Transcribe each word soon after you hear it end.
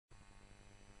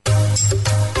The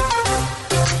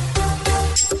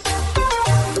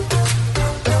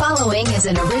following is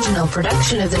an original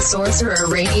production of the Sorcerer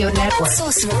Radio Network.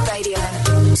 Sorcerer Radio.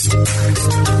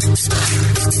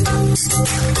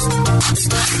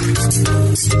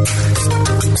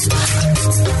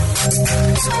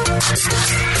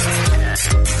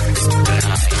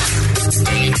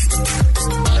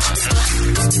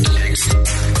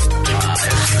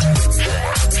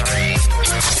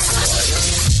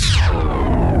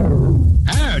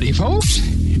 Howdy, folks.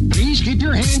 Please keep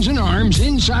your hands and arms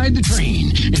inside the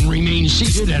train and remain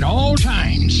seated at all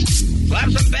times. Slap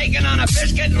some bacon on a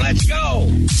biscuit and let's go.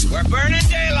 We're burning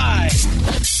daylight.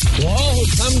 To all who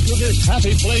come to this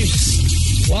happy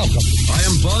place, welcome. I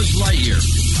am Buzz Lightyear.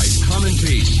 I come in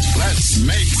peace. Let's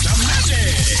make some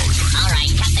magic. All right,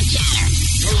 cut the chatter.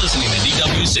 You're listening to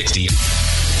DW60.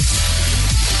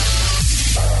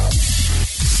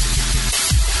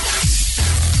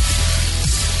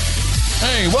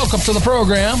 Hey, welcome to the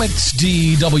program. It's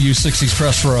DW60's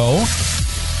Press Row.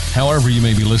 However you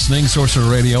may be listening, Sorcerer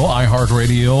Radio,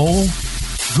 iHeartRadio,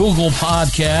 Google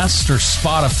Podcast, or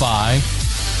Spotify.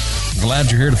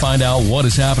 Glad you're here to find out what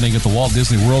is happening at the Walt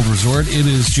Disney World Resort. It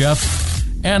is Jeff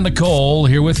and Nicole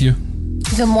here with you.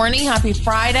 Good morning. Happy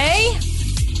Friday.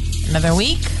 Another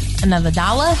week, another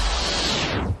dollar.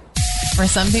 For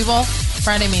some people,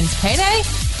 Friday means payday.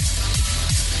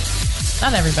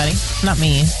 Not everybody, not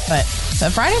me, but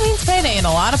Friday means payday in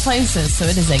a lot of places, so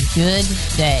it is a good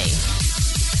day.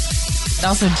 It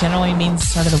also generally means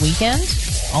start of the weekend,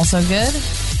 also good.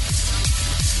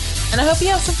 And I hope you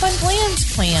have some fun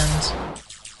plans planned.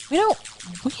 We don't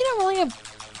really have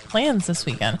plans this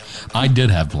weekend. I did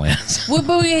have plans.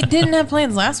 But we didn't have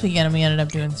plans last weekend, and we ended up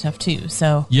doing stuff too.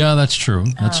 So yeah, that's true.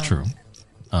 That's true.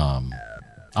 I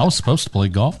was supposed to play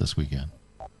golf this weekend.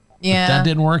 Yeah, but that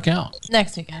didn't work out.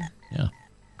 Next weekend. Yeah.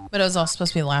 But it was all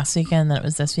supposed to be last weekend, then it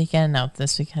was this weekend, now it's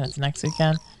this weekend, it's next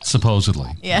weekend.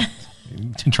 Supposedly. Yeah.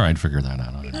 Try and figure that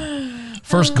out. I don't know.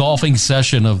 First golfing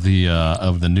session of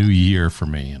the new year for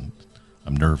me, and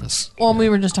I'm nervous. Well, we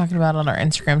were just talking about it on our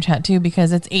Instagram chat too,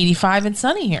 because it's 85 and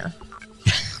sunny here.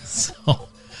 So,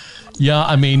 yeah,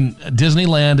 I mean,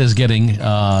 Disneyland is getting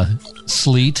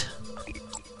sleet.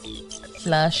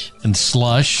 Slush. And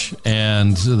slush,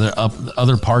 and the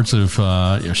other parts of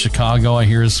Chicago, I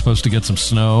hear, is supposed to get some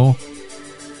snow.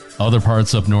 Other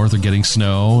parts up north are getting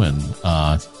snow, and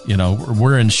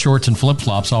we're in shorts and flip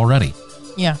flops already.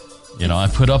 Yeah. I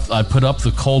put up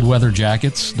the cold weather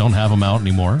jackets. Don't have them out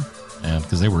anymore, and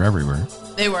because they were everywhere.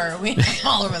 They were. We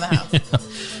all over the house.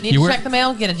 Need to check the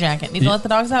mail, get a jacket. Need to let the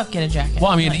dogs out, get a jacket. Well,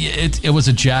 I mean, it was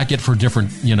a jacket for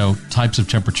different, types of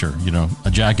temperature. A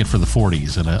jacket for the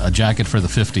 40s and a jacket for the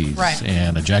 50s, right,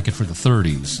 and a jacket for the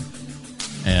 30s.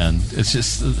 And it's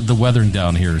just the weather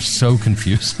down here is so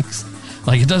confusing.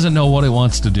 Like, it doesn't know what it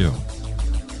wants to do.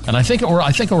 And I think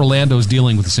Orlando's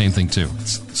dealing with the same thing too.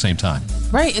 It's the same time.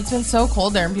 Right. It's been so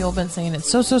cold there, and people have been saying it's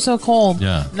so cold.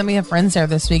 Yeah. And then we have friends there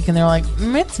this week, and they're like,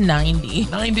 it's 90.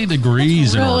 90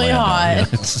 degrees in really Orlando. hot. Yeah,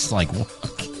 it's just like,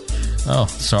 oh,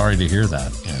 sorry to hear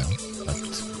that.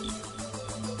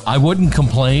 But I wouldn't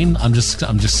complain. I'm just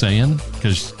saying,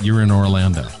 because you're in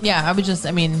Orlando. Yeah,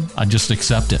 I just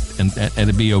accept it, and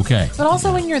it'd be okay. But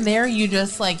also, when you're there, you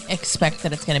just expect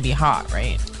that it's going to be hot,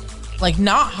 right? Like,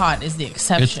 not hot is the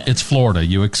exception. It's Florida.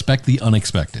 You expect the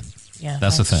unexpected. Yeah,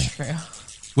 that's the thing. True.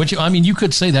 Which, I mean, you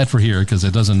could say that for here because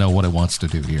it doesn't know what it wants to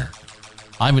do here.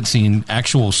 I haven't seen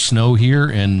actual snow here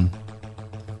in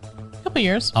a couple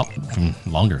years. Oh,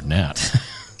 longer than that.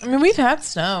 I mean, we've had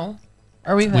snow,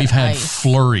 or we've had ice.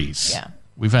 Flurries. Yeah,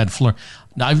 we've had flurries.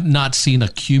 I've not seen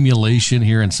accumulation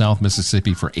here in South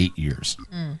Mississippi for 8 years,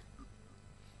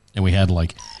 and we had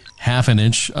like half an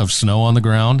inch of snow on the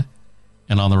ground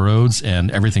and on the roads,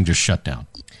 and everything just shut down.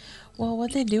 Well,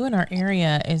 what they do in our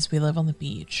area is we live on the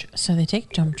beach. So they take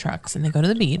dump trucks and they go to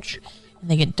the beach and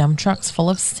they get dump trucks full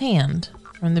of sand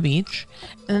from the beach.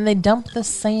 And then they dump the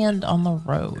sand on the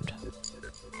road.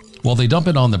 Well, they dump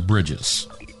it on the bridges.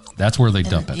 That's where they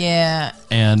dump it. Yeah.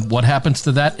 And what happens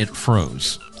to that? It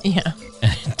froze. Yeah.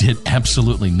 And it did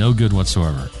absolutely no good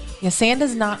whatsoever. Yeah, sand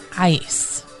is not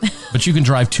ice. But you can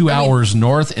drive 2 hours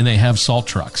north and they have salt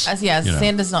trucks.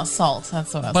 Sand is not salt.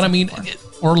 That's what I was But I mean,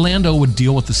 Orlando would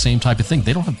deal with the same type of thing.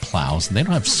 They don't have plows and they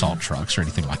don't have salt trucks or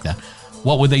anything like that.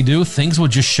 What would they do? Things would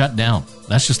just shut down.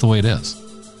 That's just the way it is.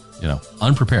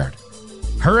 Unprepared.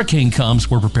 Hurricane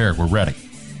comes, we're prepared. We're ready.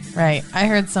 Right. I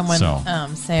heard someone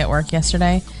say at work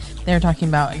yesterday, they were talking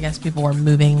about, I guess people were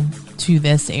moving to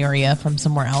this area from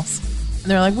somewhere else. And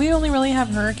they're like, we only really have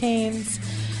hurricanes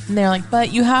And they're like,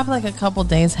 but you have like a couple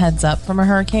days heads up from a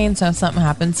hurricane, so if something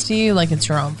happens to you, like it's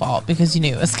your own fault because you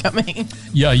knew it was coming.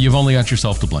 Yeah, you've only got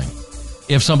yourself to blame.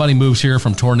 If somebody moves here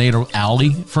from Tornado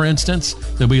Alley, for instance,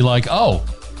 they'll be like, oh,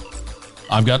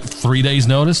 I've got 3 days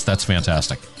notice. That's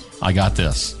fantastic. I got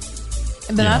this.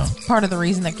 But that's part of the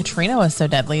reason that Katrina was so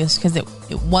deadly is because it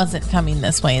wasn't coming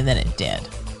this way and then it did.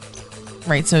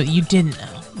 Right, so you didn't know.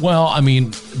 Well, I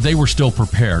mean, they were still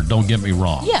prepared. Don't get me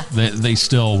wrong. Yeah. They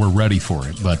still were ready for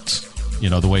it, but,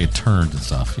 the way it turned and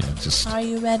stuff, just... Are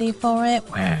you ready for it?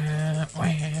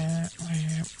 I'm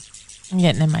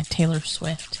getting in my Taylor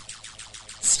Swift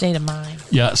state of mind.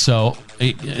 Yeah, so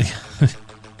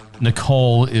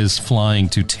Nicole is flying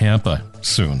to Tampa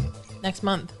soon. Next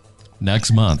month.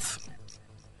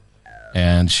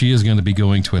 And she is going to be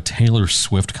going to a Taylor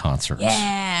Swift concert.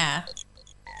 Yeah.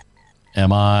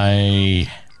 Am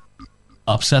I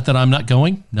upset that I'm not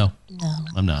going? No.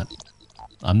 I'm not.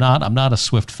 I'm not a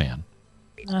Swift fan.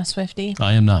 Not a Swiftie?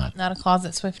 I am not. Not a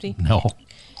closet Swiftie? No.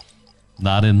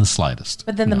 Not in the slightest.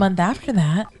 But then the month after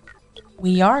that,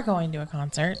 we are going to a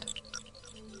concert.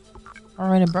 We're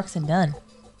going to Brooks and Dunn.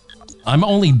 I'm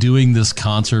only doing this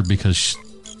concert because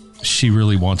she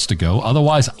really wants to go.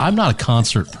 Otherwise, I'm not a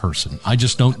concert person. I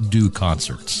just don't do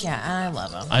concerts. Yeah, I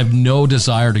love them. I have no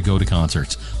desire to go to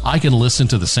concerts. I can listen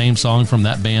to the same song from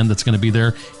that band that's going to be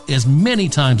there as many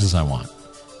times as I want.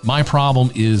 My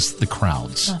problem is the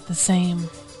crowds. Not the same.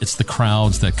 It's the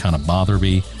crowds that kind of bother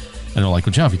me. And they're like,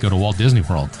 well, Jeff, you go to Walt Disney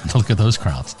World. Look at those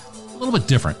crowds. A little bit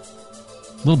different.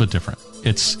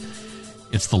 It's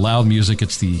the loud music.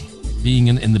 It's the being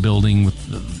in the building with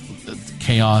the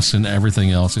chaos and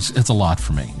everything else. It's a lot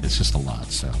for me. It's just a lot.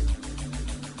 So,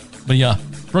 but yeah,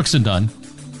 Brooks and Dunn.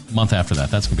 Month after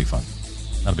that, that's gonna be fun.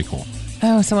 That'll be cool.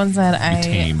 Oh, someone said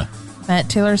I met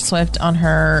Taylor Swift on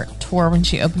her tour when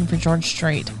she opened for George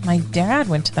Strait. My dad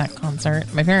went to that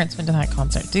concert. My parents went to that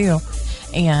concert too,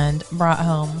 and brought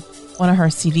home one of her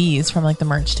CDs from like the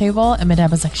merch table. And my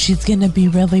dad was like, "She's gonna be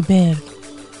really big,"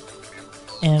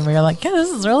 and we were like, "Yeah, this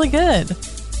is really good."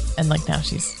 And like now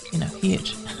she's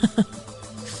huge.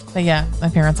 But yeah, my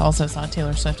parents also saw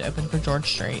Taylor Swift open for George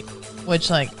Strait, which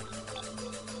like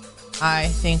I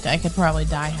think I could probably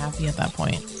die happy at that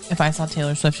point if I saw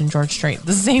Taylor Swift and George Strait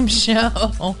the same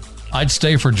show. I'd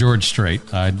stay for George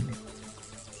Strait. I'd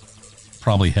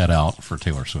probably head out for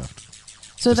Taylor Swift.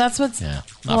 So that's what's not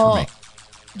for me.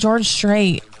 George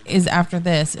Strait is after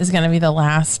this is going to be the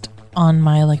last on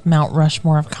my like Mount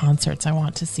Rushmore of concerts I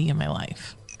want to see in my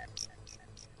life.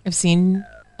 I've seen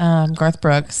Garth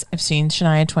Brooks. I've seen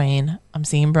Shania Twain. I'm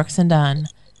seeing Brooks and Dunn.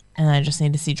 And I just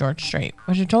need to see George Strait.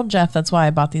 Which I told Jeff that's why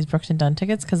I bought these Brooks and Dunn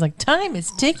tickets. Because like time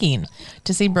is ticking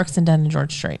to see Brooks and Dunn and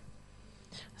George Strait.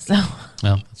 So.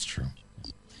 Well, that's true.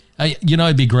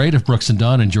 It'd be great if Brooks and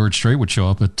Dunn and George Strait would show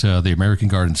up at the American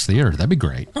Gardens Theater. That'd be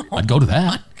great. I'd go to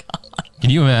that. Can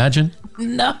you imagine?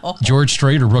 No. George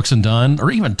Strait or Brooks and Dunn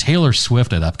or even Taylor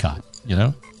Swift at Epcot,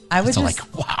 I would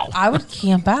wow. I would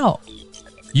camp out.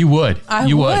 You would.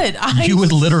 I would. You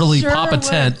would literally sure pop a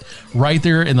tent right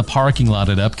there in the parking lot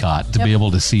at Epcot to be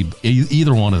able to see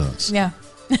either one of those. Yeah.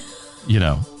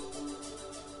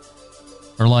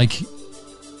 Or like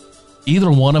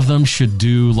either one of them should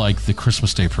do like the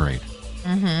Christmas Day parade.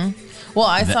 Mm-hmm. Well,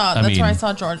 that's where I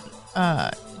saw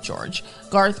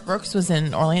Garth Brooks was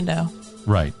in Orlando.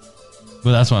 Right.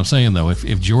 But that's what I'm saying though.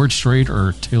 If George Strait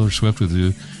or Taylor Swift would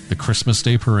do the Christmas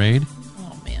Day parade,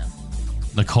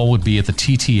 Nicole would be at the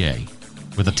TTA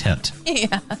with a tent.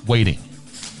 Yeah. Waiting.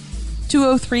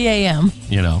 2:03 a.m.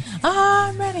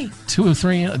 I'm ready.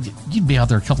 2:03. You'd be out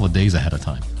there a couple of days ahead of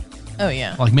time. Oh,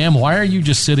 yeah. Like, ma'am, why are you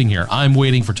just sitting here? I'm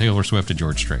waiting for Taylor Swift and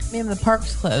George Strait. Ma'am, the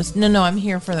park's closed. No, I'm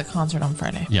here for the concert on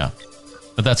Friday. Yeah.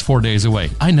 But that's 4 days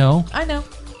away. I know.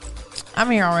 I'm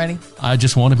here already. I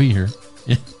just want to be here.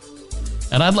 Yeah.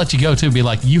 And I'd let you go, too. Be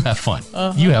like, you have fun.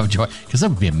 Uh-huh. You have joy. Because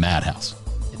that would be a madhouse.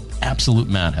 Absolute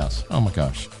madhouse. Oh my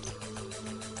gosh.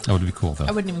 That would be cool though.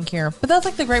 I wouldn't even care. But that's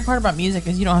like the great part about music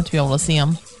is you don't have to be able to see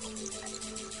them.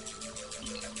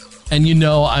 And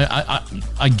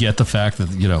I get the fact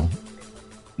that,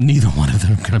 neither one of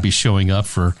them are going to be showing up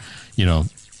for,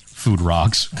 Food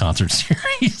Rocks concert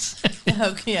series.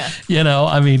 Okay, yeah.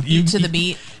 Each of the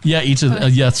beat. Yeah,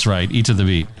 that's right. Each of the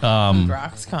beat. Food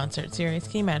Rocks concert series.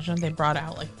 Can you imagine if they brought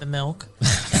out like the milk?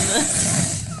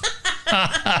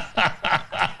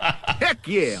 Heck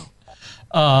yeah.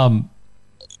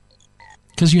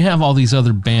 Because you have all these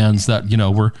other bands that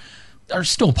are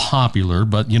still popular,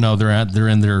 but they're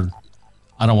in their,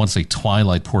 I don't want to say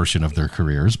twilight portion of their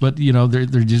careers, but they're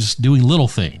just doing little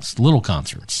things, little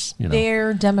concerts.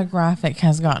 Their demographic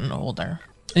has gotten older.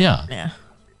 Yeah. Yeah.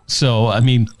 So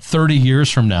 30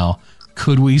 years from now,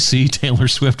 Could we see Taylor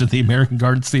Swift at the American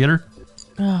Gardens Theater?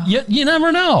 You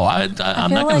never know.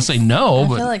 I'm not going to say no,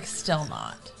 but I feel like still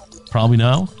not. Probably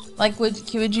no. Like,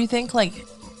 would you think like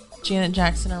Janet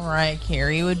Jackson or Mariah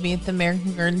Carey would be at the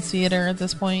American Gardens Theater at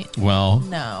this point? Well,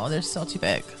 no, they're still too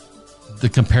big. The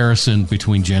comparison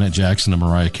between Janet Jackson and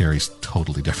Mariah Carey is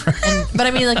totally different. But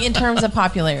I mean, like in terms of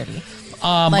popularity,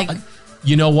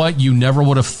 you know what? You never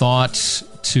would have thought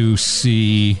to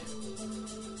see.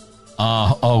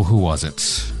 Who was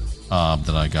it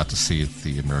that I got to see at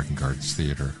the American Gardens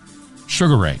Theater?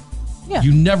 Sugar Ray. Yeah.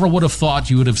 You never would have thought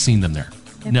you would have seen them there.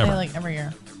 They never. play like every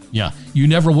year. Yeah. You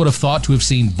never would have thought to have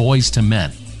seen Boys to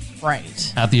Men.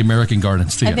 Right. At the American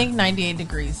Gardens Theater. I think 98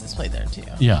 Degrees is played there too.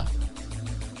 Yeah.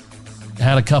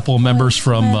 Had a couple of members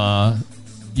from,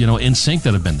 NSYNC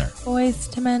that have been there. Boys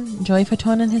to Men, Joey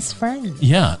Fatone and his friends.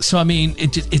 Yeah. So, I mean,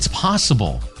 it's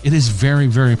possible. It is very,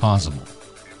 very possible.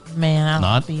 Man,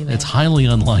 I'll be there. It's highly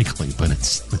unlikely, but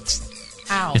it's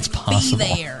possible. Be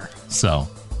there. So,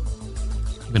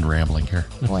 I've been rambling here.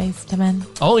 Boys to Men.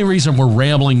 Only reason we're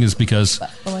rambling is because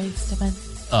Boys to Men.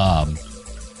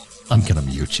 I'm gonna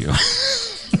mute you.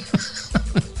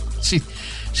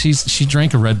 She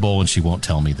drank a Red Bull and she won't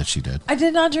tell me that she did. I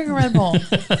did not drink a Red Bull.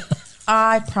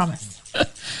 I promise.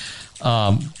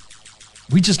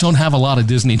 We just don't have a lot of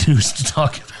Disney news to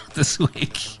talk about this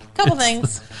week. Couple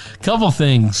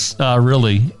things,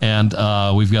 really. And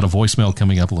we've got a voicemail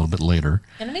coming up a little bit later.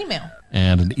 And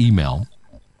an email.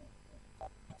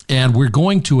 And we're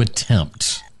going to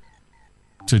attempt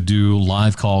to do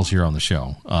live calls here on the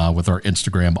show with our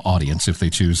Instagram audience if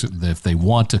they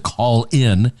want to call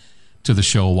in to the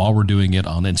show while we're doing it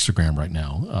on Instagram right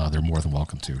now. They're more than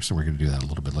welcome to. So we're going to do that a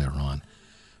little bit later on.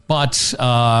 But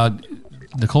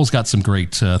Nicole's got some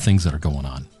great things that are going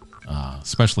on.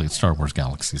 Especially at Star Wars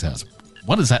Galaxy's Edge.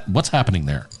 What is that? What's happening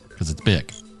there? Because it's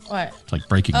big. What? It's like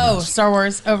breaking news. Oh, Star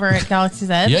Wars over at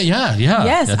Galaxy's Edge? Yeah.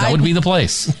 Yes. That would be the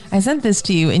place. I sent this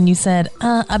to you and you said,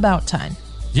 about time.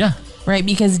 Yeah. Right,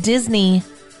 because Disney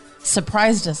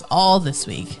surprised us all this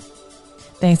week.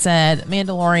 They said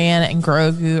Mandalorian and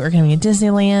Grogu are going to be in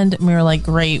Disneyland. And we were like,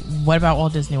 great. What about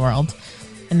Walt Disney World?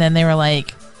 And then they were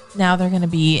like, now they're going to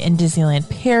be in Disneyland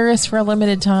Paris for a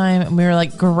limited time. And we were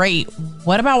like, great.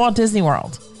 What about Walt Disney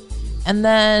World? And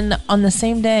then on the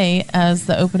same day as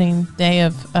the opening day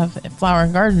of Flower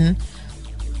and Garden,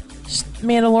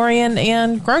 Mandalorian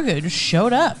and Grogu just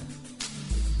showed up.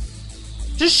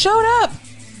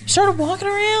 Started walking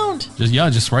around.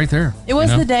 Just right there. It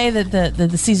was the day that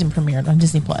the season premiered on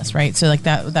Disney Plus, right? So like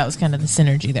that was kind of the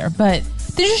synergy there. But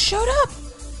they just showed up.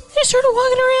 They started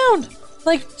walking around.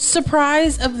 Like,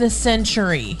 surprise of the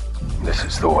century. This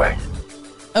is the way.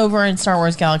 Over in Star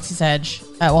Wars Galaxy's Edge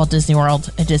at Walt Disney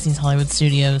World at Disney's Hollywood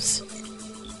Studios.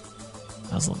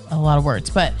 That was a lot of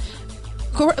words. But,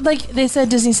 like they said,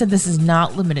 Disney said this is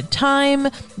not limited time.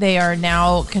 They are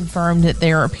now confirmed that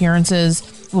their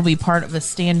appearances will be part of a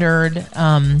standard,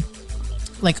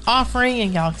 offering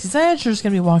in Galaxy's Edge. They're just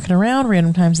going to be walking around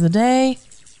random times of the day.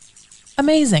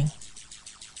 Amazing.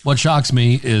 What shocks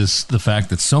me is the fact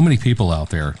that so many people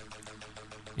out there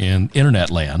in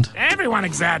internet land, everyone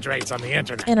exaggerates on the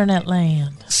internet. Internet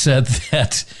land. Said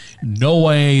that no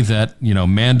way that,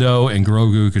 Mando and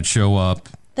Grogu could show up.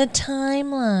 The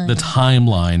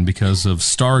timeline. Because of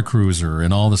Star Cruiser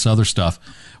and all this other stuff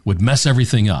would mess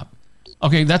everything up.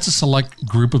 Okay, that's a select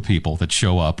group of people that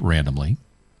show up randomly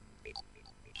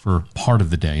for part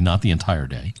of the day, not the entire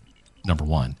day, number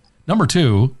one. Number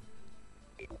two,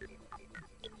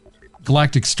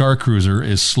 Galactic Star Cruiser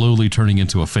is slowly turning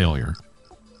into a failure.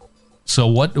 So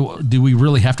what do we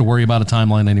really have to worry about a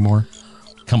timeline anymore?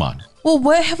 Come on. Well,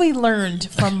 what have we learned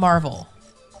from Marvel?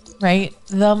 Right?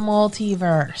 The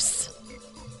multiverse.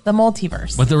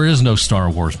 But there is no Star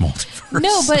Wars multiverse.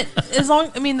 No, but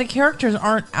the characters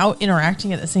aren't out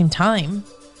interacting at the same time.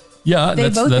 Yeah, they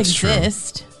both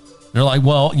exist. True. They're like,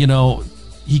 well,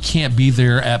 he can't be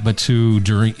there at Batuu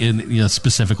during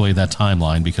specifically that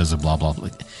timeline because of blah blah blah.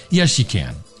 Yes, you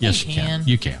can. Yes, you can.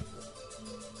 You can.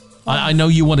 I know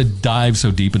you want to dive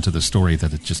so deep into the story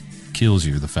that it just kills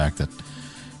you, the fact that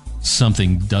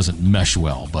something doesn't mesh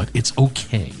well, but it's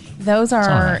okay. Those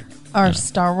are our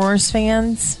Star Wars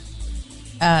fans,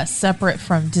 separate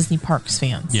from Disney Parks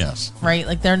fans. Yes. Right?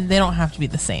 Like they don't have to be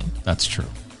the same. That's true.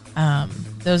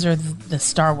 Those are the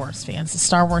Star Wars fans. The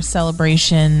Star Wars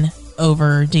Celebration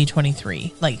over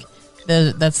D23. Like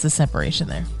that's the separation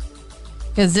there.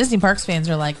 Because Disney Parks fans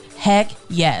are like, heck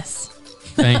yes.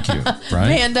 Thank you.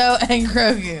 Right? Mando and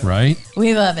Grogu. Right?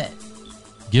 We love it.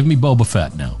 Give me Boba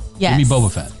Fett now. Yes. Give me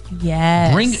Boba Fett.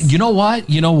 Yes. You know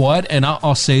what? And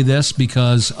I'll say this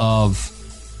because of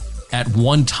at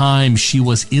one time she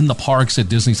was in the parks at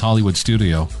Disney's Hollywood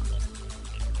Studio.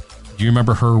 Do you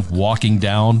remember her walking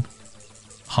down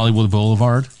Hollywood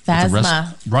Boulevard?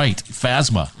 Phasma. Right,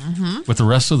 Phasma, with the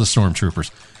rest of the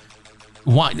stormtroopers.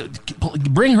 Why?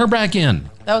 Bring her back in.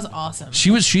 That was awesome.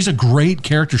 She's a great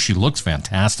character. She looks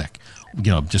fantastic.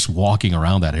 Just walking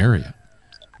around that area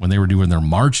when they were doing their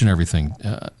march and everything.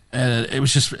 It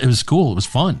was cool. It was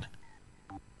fun.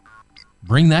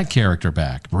 Bring that character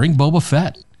back. Bring Boba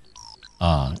Fett.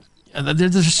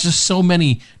 There's just so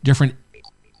many different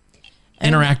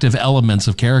interactive elements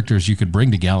of characters you could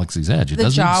bring to Galaxy's Edge. It the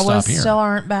doesn't Jawas stop here. Still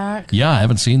aren't back. Yeah, I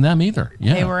haven't seen them either.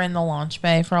 Yeah, they were in the launch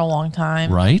bay for a long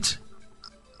time. Right.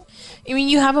 I mean,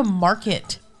 you have a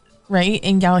market, right,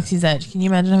 in Galaxy's Edge. Can you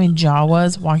imagine having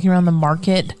Jawas walking around the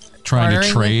market, trying to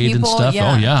trade and stuff?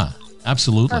 Yeah. Oh yeah,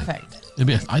 absolutely. Perfect.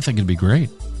 I think it'd be great.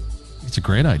 It's a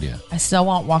great idea. I still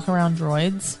want walk around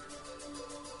droids.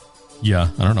 Yeah,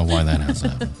 I don't know why that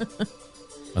hasn't happened.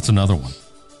 That's another one.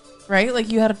 Right? Like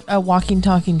you had a walking,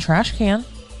 talking trash can.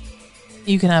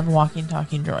 You can have a walking,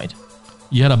 talking droid.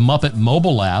 You had a Muppet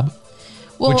Mobile Lab,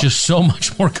 which is so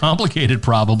much more complicated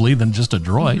probably than just a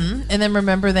droid. Mm-hmm. And then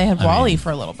remember they had Wall-E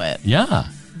for a little bit. Yeah.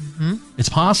 Mm-hmm. It's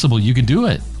possible. You can do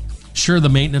it. Sure, the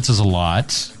maintenance is a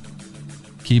lot.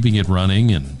 Keeping it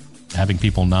running and having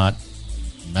people not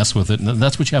mess with it. And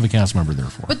that's what you have a cast member there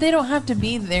for. But they don't have to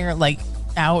be there like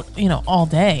out, all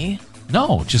day.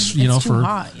 No, just, it's for too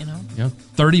hot,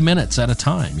 30 minutes at a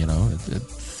time, a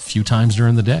few times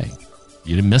during the day.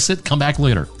 You didn't miss it, come back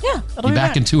later. Yeah. Be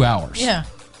back in 2 hours. Yeah.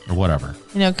 Or whatever.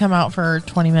 Come out for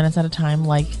 20 minutes at a time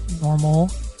like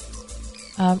normal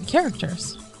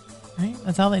characters. Right?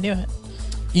 That's how they do it.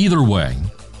 Either way,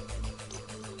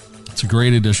 it's a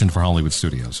great addition for Hollywood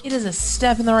Studios. It is a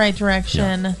step in the right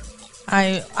direction.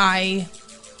 Yeah.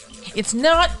 It's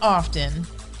not often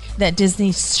that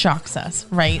Disney shocks us,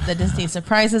 right? That Disney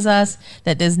surprises us,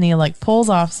 that Disney pulls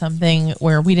off something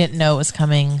where we didn't know it was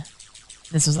coming.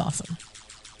 This was awesome.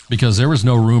 Because there was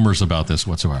no rumors about this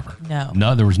whatsoever.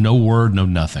 No, there was no word, no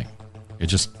nothing. It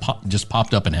just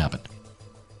popped up and happened.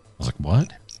 I was like,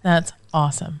 what? That's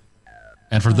awesome.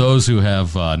 And for those who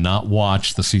have not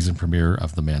watched the season premiere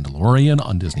of The Mandalorian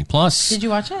on Disney Plus. Did you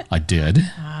watch it? I did.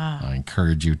 I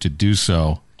encourage you to do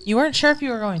so. You weren't sure if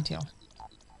you were going to.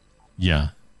 Yeah.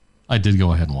 I did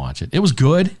go ahead and watch it. It was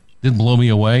good. Didn't blow me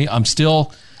away. I'm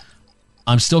still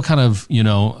kind of,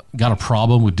 got a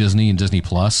problem with Disney and Disney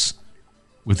Plus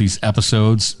with these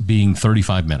episodes being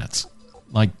 35 minutes.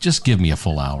 Just give me a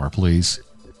full hour, please.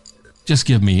 Just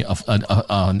give me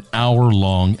an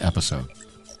hour-long episode.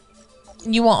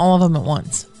 You want all of them at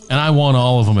once. And I want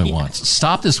all of them at once.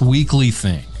 Stop this weekly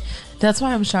thing. That's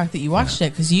why I'm shocked that you watched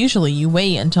it, because usually you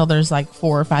wait until there's 4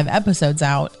 or 5 episodes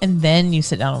out, and then you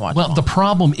sit down and watch them all. The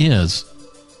problem is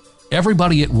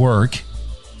everybody at work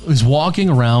is walking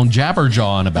around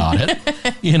jabber-jawing about it,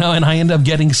 and I end up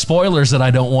getting spoilers that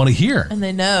I don't want to hear. And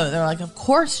they know. They're like, of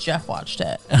course Jeff watched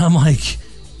it. And I'm like,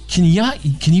 can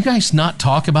you guys not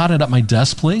talk about it at my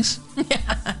desk, please?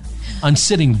 Yeah. I'm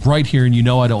sitting right here, and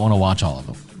I don't want to watch all of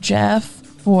them. Jeff,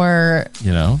 for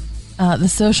the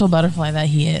social butterfly that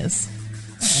he is,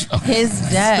 his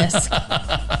desk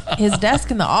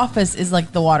in the office is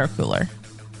like the water cooler.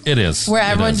 It is. Where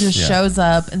everyone just shows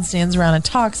up and stands around and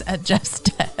talks at Jeff's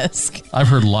desk. I've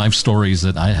heard live stories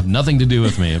that I have nothing to do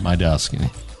with me at my desk.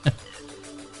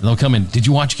 They'll come in, did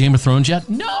you watch Game of Thrones yet?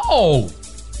 No!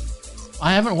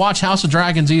 I haven't watched House of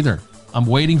Dragons either. I'm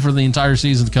waiting for the entire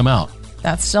season to come out.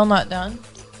 That's still not done?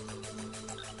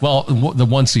 Well, the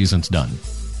one season's done.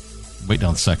 Wait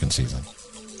on the second season.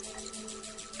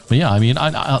 But yeah, I mean,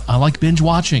 I like binge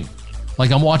watching.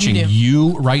 I'm watching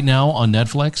You right now on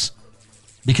Netflix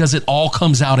because it all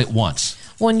comes out at once.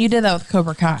 Well, you did that with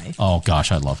Cobra Kai. Oh,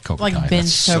 gosh, I love Cobra Kai.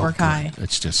 Binge Cobra Kai.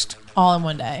 It's just... all in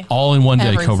one day. All in one day,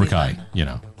 Every Cobra season.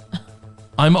 Kai,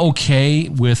 I'm okay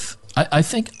with... I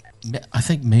think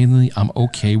mainly I'm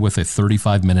okay with a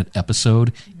 35-minute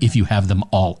episode if you have them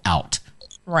all out.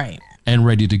 Right. And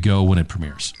ready to go when it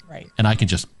premieres. Right. And I can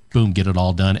just, boom, get it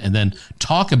all done and then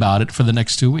talk about it for the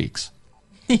next 2 weeks.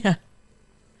 Yeah.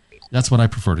 That's what I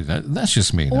prefer to do. That's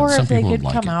just me. Or Some if they people could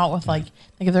would come out with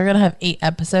if they're going to have 8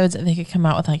 episodes, they could come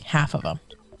out with half of them.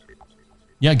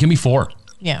 Yeah, give me 4.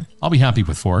 Yeah. I'll be happy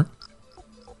with 4.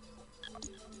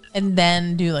 And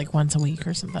then do once a week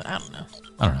or something. I don't know.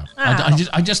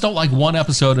 I just don't like one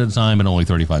episode at a time and only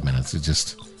 35 minutes.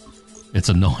 It's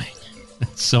annoying.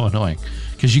 It's so annoying.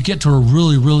 Because you get to a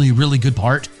really, really, really good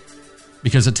part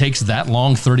because it takes that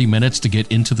long, 30 minutes to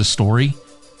get into the story.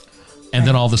 And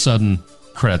then all of a sudden,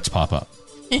 credits pop up.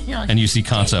 And you see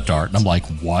concept art. And I'm like,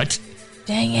 what?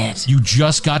 Dang it. You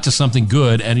just got to something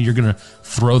good, and you're going to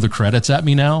throw the credits at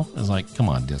me now? It's like, come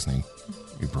on, Disney.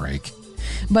 You break.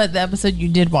 But the episode you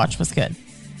did watch was good.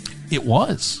 It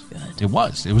was. Good. It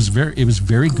was. It was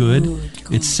very good.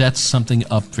 It sets something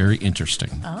up very interesting.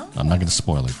 Oh. I'm not going to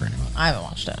spoil it for anyone. I haven't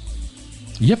watched it.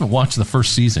 You haven't watched the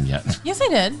first season yet. Yes, I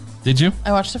did. Did you?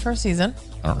 I watched the first season.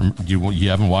 I don't remember. You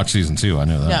haven't watched season 2. I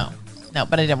know that. No,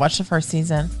 but I did watch the first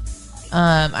season.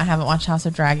 I haven't watched House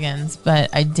of Dragons, but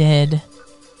I did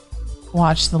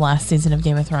watch the last season of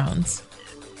Game of Thrones.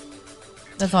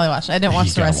 That's all I watched. I didn't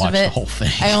watch the rest of it. The whole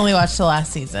thing. I only watched the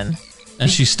last season.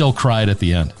 And she still cried at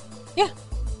the end. Yeah.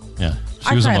 Yeah.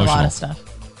 She was emotional. A lot of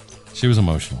stuff. She was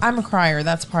emotional. I'm a crier.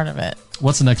 That's part of it.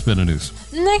 What's the next bit of news?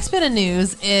 Next bit of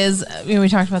news is, we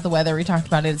talked about the weather. We talked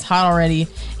about it. It's hot already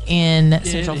in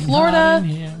Central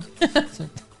Florida.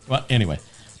 Well, anyway.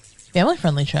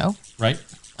 Family-friendly show. Right.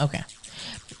 Okay.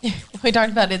 We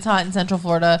talked about it's hot in Central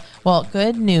Florida. Well,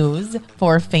 good news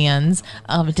for fans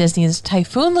of Disney's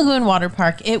Typhoon Lagoon Water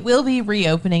Park. It will be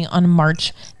reopening on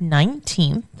March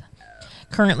 19th.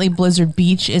 Currently, Blizzard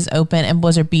Beach is open, and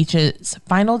Blizzard Beach's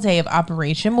final day of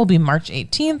operation will be March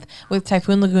 18th, with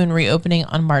Typhoon Lagoon reopening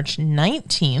on March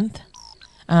 19th.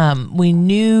 We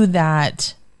knew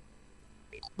that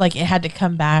it had to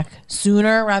come back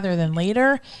sooner rather than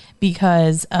later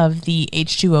because of the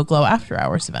H2O Glow After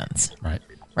Hours events.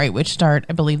 Right, which start,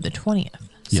 I believe, the 20th.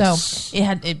 Yes. So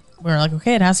we were like,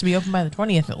 okay, it has to be open by the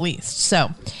 20th at least. So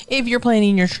if you're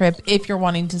planning your trip, if you're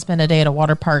wanting to spend a day at a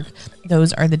water park,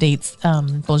 those are the dates.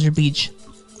 Blizzard Beach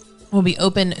will be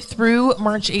open through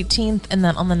March 18th, and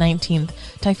then on the 19th,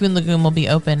 Typhoon Lagoon will be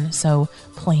open. So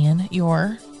plan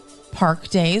your park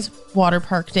days, water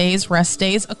park days, rest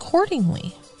days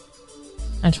accordingly.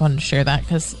 I just wanted to share that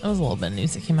because it was a little bit of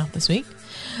news that came out this week.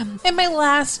 And my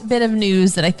last bit of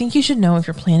news that I think you should know if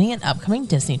you're planning an upcoming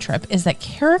Disney trip is that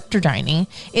character dining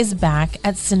is back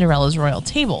at Cinderella's Royal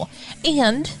Table.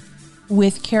 And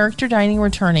with character dining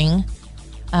returning,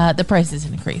 the price is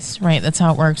increased, right? That's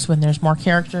how it works. When there's more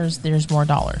characters, there's more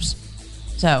dollars.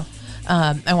 So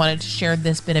I wanted to share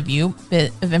this bit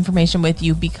of information with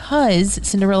you because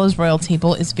Cinderella's Royal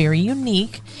Table is very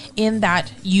unique in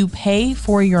that you pay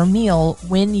for your meal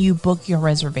when you book your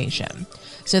reservation.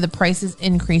 So the price is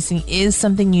increasing is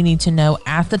something you need to know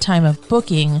at the time of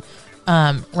booking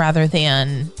rather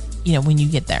than, when you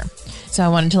get there. So I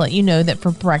wanted to let you know that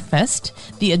for breakfast,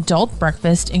 the adult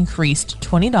breakfast increased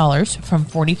 $20 from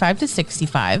 $45 to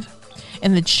 $65,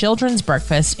 and the children's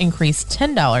breakfast increased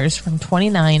 $10 from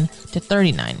 $29 to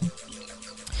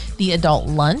 $39. The adult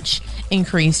lunch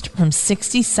increased from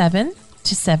 $67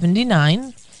 to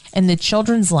 $79, and the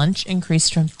children's lunch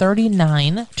increased from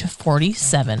 $39 to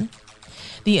 $47.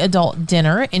 The adult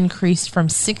dinner increased from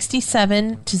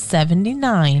 $67 to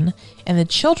 $79, and the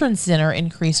children's dinner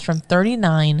increased from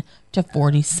 $39 to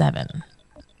 $47.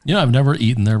 I've never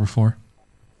eaten there before.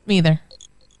 Me either.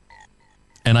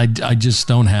 And I just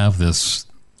don't have this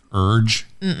urge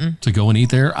to go and eat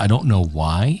there. I don't know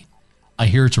why. I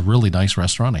hear it's a really nice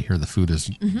restaurant. I hear the food is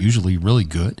usually really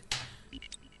good.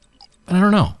 But I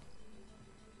don't know.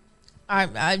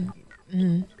 I'm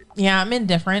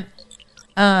indifferent.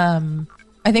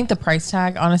 I think the price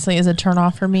tag, honestly, is a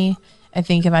turnoff for me. I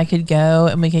think if I could go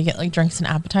and we could get drinks and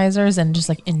appetizers and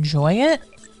just enjoy it,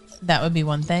 that would be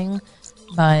one thing.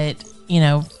 But,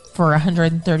 for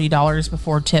 $130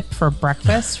 before tip for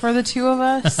breakfast for the two of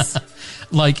us.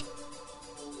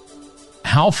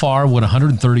 How far would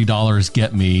 $130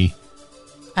 get me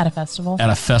at a festival? At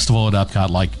a festival at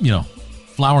Epcot,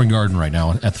 Flower and Garden right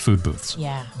now at the food booths.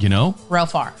 Yeah. Real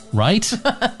far. Right?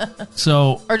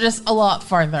 So. Or just a lot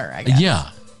farther, I guess. Yeah.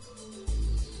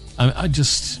 I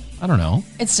don't know.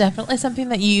 It's definitely something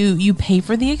that you pay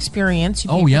for the experience.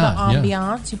 You pay for the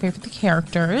ambiance. You pay for the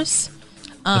characters.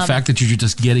 The fact that you're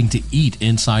just getting to eat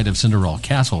inside of Cinderella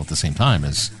Castle at the same time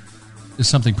is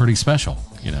something pretty special,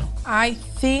 I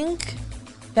think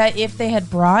that if they had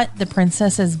brought the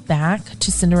princesses back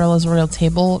to Cinderella's Royal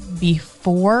Table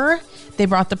before they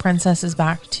brought the princesses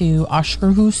back to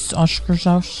Oscarshus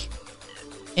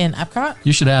in Epcot.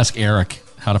 You should ask Eric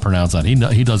how to pronounce that.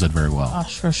 He does it very well.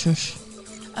 Oscarshus.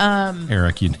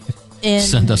 Eric, you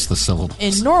send us the syllables.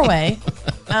 In Norway,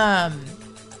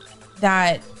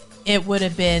 that it would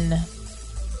have been,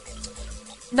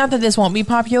 not that this won't be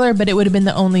popular, but it would have been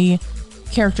the only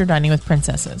character dining with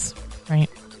princesses, right?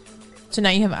 So now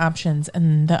you have options,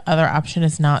 and the other option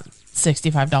is not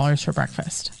 $65 for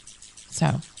breakfast.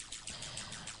 So,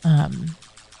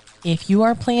 if you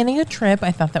are planning a trip,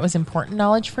 I thought that was important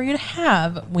knowledge for you to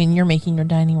have when you're making your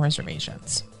dining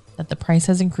reservations. That the price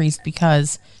has increased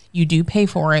because you do pay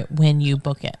for it when you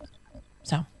book it.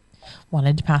 So,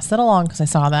 wanted to pass that along because I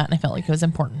saw that and I felt like it was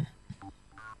important.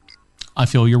 I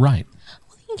feel you're right.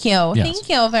 Thank you. Yes. Thank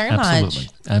you very much.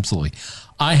 Absolutely.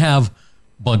 I have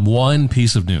but one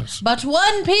piece of news. But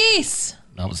one piece.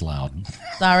 That was loud.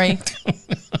 Sorry.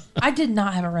 I did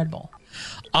not have a Red Bull.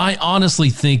 I honestly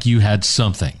think you had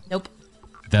something. Nope.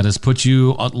 That has put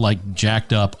you like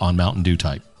jacked up on Mountain Dew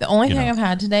type. The only thing I've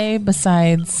had today,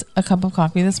 besides a cup of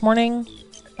coffee this morning,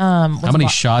 how many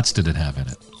shots did it have in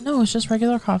it? No, it was just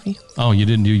regular coffee. Oh, you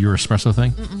didn't do your espresso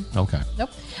thing? Mm-mm. Okay. Nope.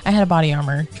 I had a Body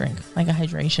Armor drink, like a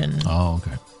hydration. Oh,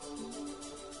 okay.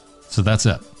 So that's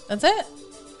it. That's it.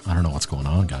 I don't know what's going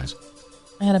on, guys.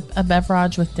 I had a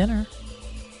beverage with dinner.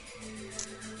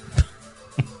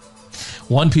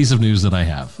 One piece of news that I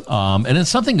have, and it's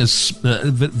something that's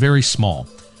very small,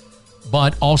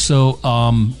 but also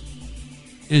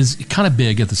is kind of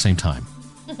big at the same time,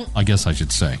 I guess I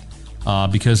should say,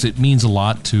 because it means a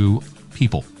lot to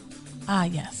people. Ah,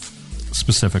 yes.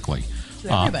 Specifically.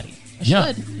 To everybody.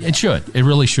 It should. It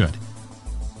really should.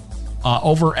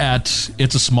 Over at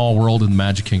It's a Small World in the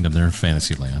Magic Kingdom there in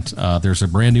Fantasyland, there's a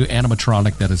brand new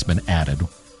animatronic that has been added,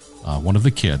 one of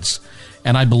the kids,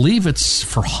 and I believe it's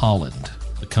for Holland,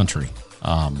 the country.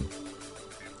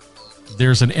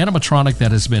 There's an animatronic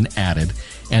that has been added,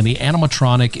 and the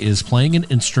animatronic is playing an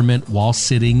instrument while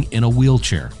sitting in a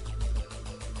wheelchair.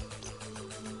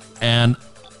 And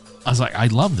I was like, I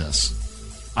love this.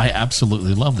 I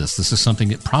absolutely love this. This is something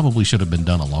that probably should have been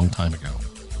done a long time ago.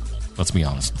 Let's be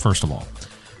honest, first of all.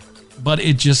 But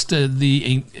it just,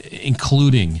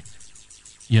 including,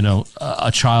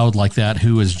 a child like that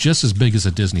who is just as big as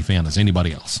a Disney fan as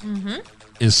anybody else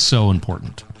is so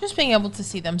important. Just being able to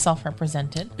see them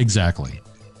self-represented. Exactly.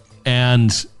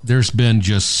 And there's been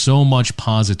just so much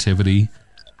positivity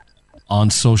on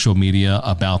social media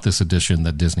about this addition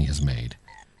that Disney has made.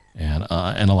 And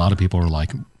a lot of people are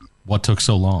like, what took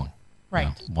so long? Right.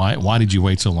 Why did you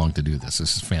wait so long to do this?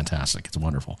 This is fantastic. It's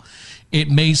wonderful.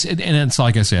 And it's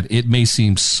like I said, it may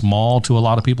seem small to a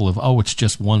lot of people it's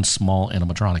just one small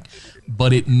animatronic,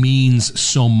 but it means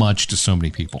so much to so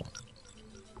many people.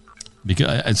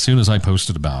 Because as soon as I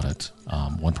posted about it,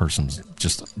 one person's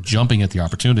just jumping at the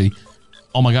opportunity.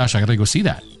 Oh my gosh, I got to go see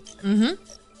that. Mm-hmm.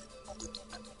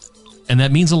 And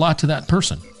that means a lot to that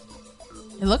person.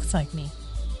 It looks like me.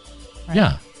 Right?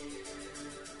 Yeah.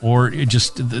 Or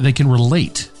they can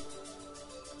relate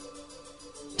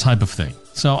type of thing.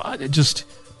 So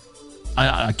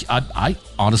I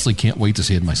honestly can't wait to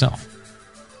see it myself.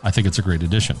 I think it's a great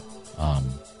addition.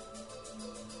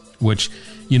 Which,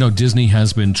 Disney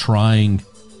has been trying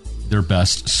their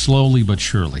best, slowly but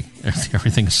surely.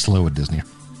 Everything is slow at Disney.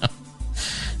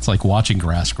 It's like watching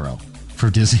grass grow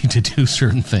for Disney to do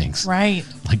certain things. Right.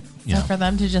 So for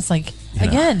them to just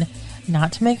again,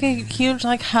 not to make a huge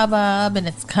hubbub and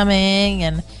it's coming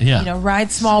and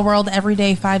ride Small World every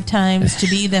day 5 times to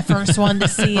be the first one to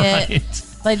see it.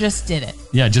 They just did it.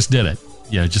 Yeah, just did it.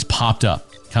 Yeah, it just popped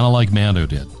up, kind of like Mando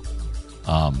did.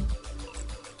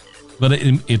 But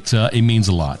it means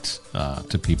a lot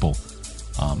to people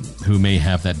who may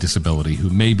have that disability,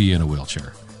 who may be in a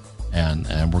wheelchair,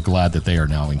 and we're glad that they are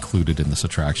now included in this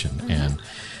attraction. Mm-hmm.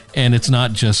 And it's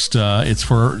not just it's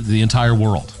for the entire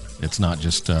world. It's not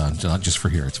just for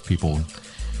here. It's people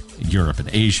in Europe and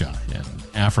Asia and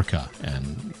Africa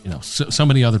and so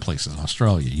many other places,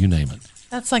 Australia, you name it.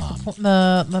 That's like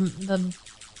the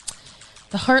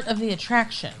heart of the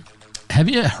attraction. Have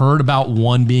you heard about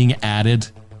one being added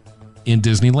in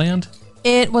Disneyland?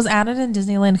 It was added in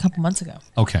Disneyland a couple months ago.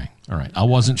 Okay, all right. I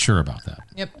wasn't sure about that.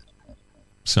 Yep.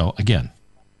 So again,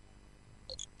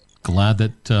 glad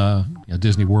that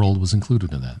Disney World was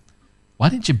included in that. Why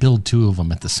didn't you build 2 of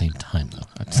them at the same time, though?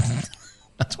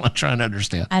 That's what I'm trying to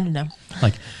understand. I don't know.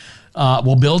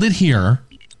 We'll build it here.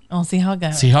 I'll see how it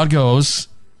goes.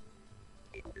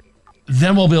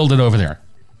 Then we'll build it over there.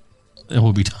 It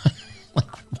will be done.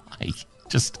 Why?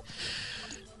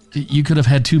 You could have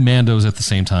had 2 Mandos at the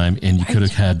same time, and you could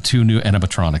have had 2 new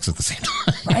animatronics at the same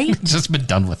time. Right? Just been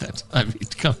done with it. I mean,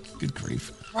 good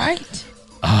grief. Right.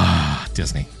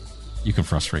 Disney. You can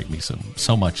frustrate me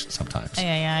so much sometimes.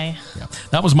 Aye. Yeah,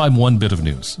 that was my one bit of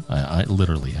news. I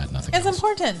literally had nothing. It's else.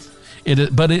 Important.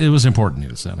 But it was important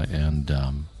news, and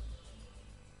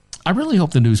I really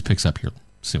hope the news picks up here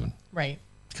soon. Right.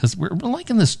 Because we're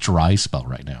in this dry spell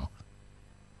right now,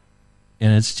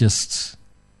 and it's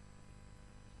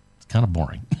kind of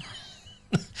boring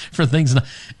for things.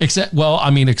 Except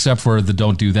for the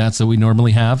don't do that that we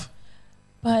normally have.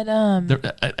 But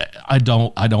I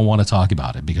don't want to talk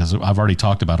about it because I've already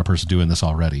talked about a person doing this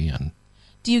already. And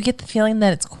do you get the feeling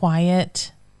that it's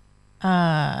quiet?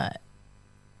 Because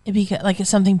if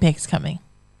something big's coming.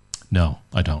 No,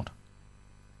 I don't.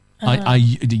 I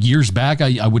years back,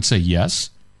 I would say yes.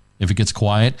 If it gets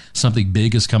quiet, something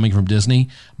big is coming from Disney,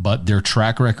 but their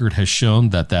track record has shown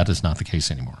that is not the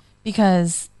case anymore.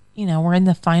 Because, we're in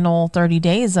the final 30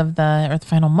 days or the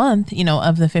final month,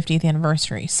 of the 50th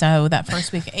anniversary. So that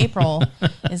first week of April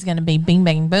is going to be bing,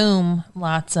 bang, boom.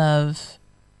 Lots of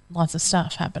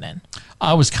stuff happening.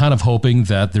 I was kind of hoping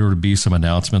that there would be some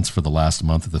announcements for the last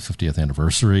month of the 50th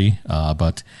anniversary,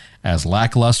 but as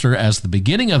lackluster as the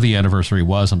beginning of the anniversary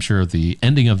was, I'm sure the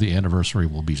ending of the anniversary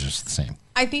will be just the same.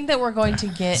 I think that we're going to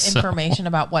get information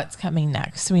about what's coming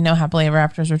next. We know Happily Ever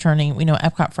After is returning. We know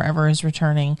Epcot Forever is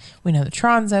returning. We know the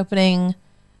Tron's opening.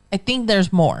 I think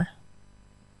there's more.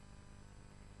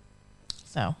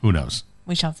 So who knows?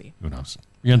 We shall see. Who knows?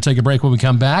 We're going to take a break. When we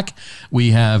come back,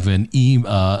 we have an we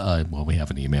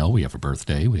have an email, we have a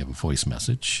birthday, we have a voice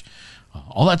message,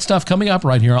 all that stuff coming up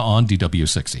right here on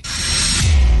DW60.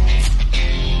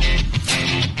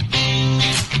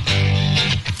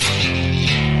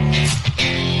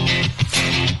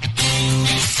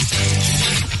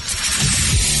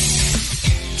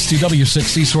 It's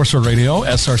DW60 Sorcerer Radio,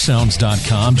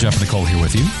 srsounds.com. Jeff and Nicole here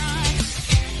with you.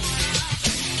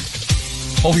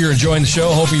 Hope you're enjoying the show.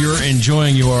 Hope you're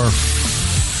enjoying your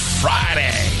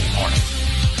Friday morning.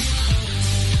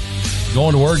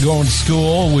 Going to work, going to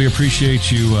school. We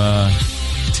appreciate you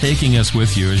taking us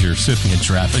with you as you're sitting in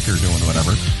traffic or doing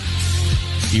whatever.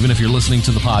 Even if you're listening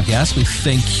to the podcast, we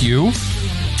thank you.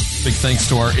 Big thanks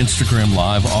to our Instagram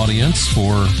Live audience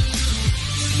for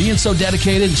being so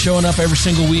dedicated and showing up every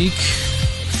single week.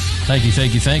 Thank you,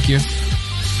 thank you, thank you.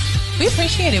 We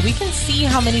appreciate it. We can see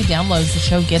how many downloads the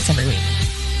show gets every week.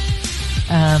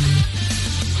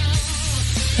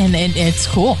 And it's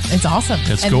cool. It's awesome.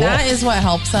 It's and cool. That is what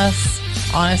helps us,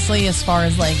 honestly, as far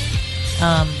as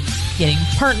getting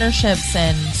partnerships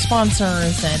and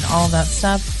sponsors and all of that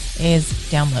stuff is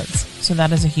downloads. So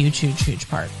that is a huge, huge, huge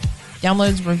part.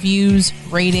 Downloads, reviews,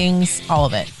 ratings, all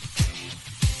of it.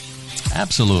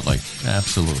 Absolutely.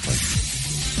 Absolutely.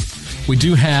 We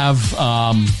do have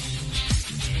a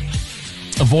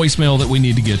voicemail that we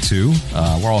need to get to.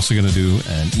 We're also going to do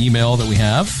an email that we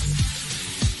have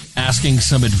asking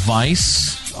some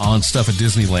advice on stuff at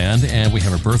Disneyland, and we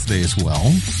have a birthday as well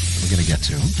we're going to get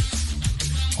to.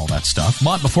 All that stuff.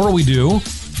 But before we do,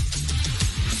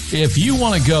 if you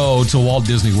want to go to Walt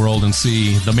Disney World and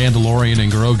see the Mandalorian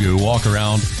and Grogu walk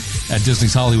around at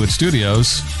Disney's Hollywood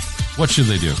Studios, what should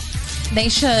they do? They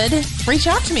should reach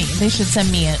out to me. They should send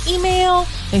me an email.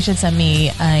 They should send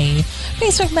me a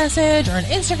Facebook message or an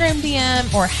Instagram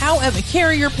DM or however,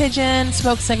 carrier pigeon,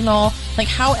 smoke signal,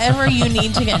 however you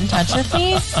need to get in touch with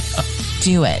me.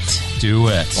 Do it. Do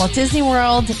it. Walt Disney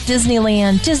World,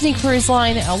 Disneyland, Disney Cruise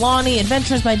Line, Aulani,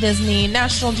 Adventures by Disney,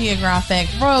 National Geographic,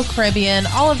 Royal Caribbean,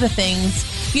 all of the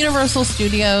things. Universal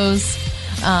Studios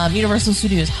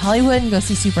Hollywood, and go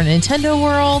see Super Nintendo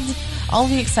World. All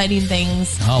the exciting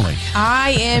things. Holly.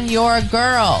 I am your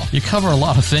girl. You cover a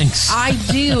lot of things. I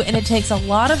do, and it takes a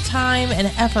lot of time and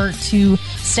effort to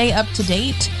stay up to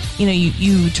date.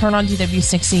 You turn on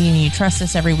DW60 and you trust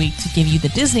us every week to give you the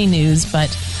Disney news,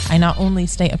 but I not only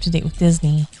stay up to date with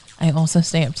Disney, I also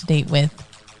stay up to date with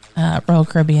Royal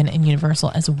Caribbean and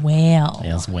Universal as well.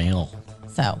 As well.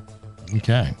 So.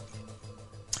 Okay.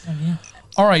 Oh, yeah.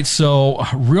 All right, so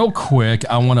real quick,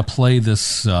 I want to play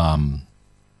this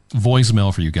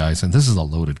voicemail for you guys, and this is a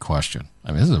loaded question.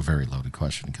 I mean, this is a very loaded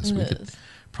question because we could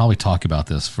probably talk about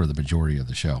this for the majority of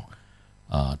the show,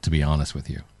 to be honest with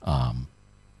you,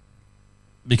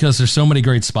 because there's so many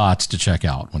great spots to check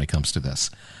out when it comes to this.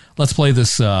 Let's play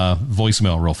this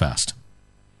voicemail real fast.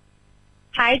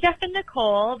 Hi, Jeff and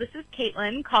Nicole. This is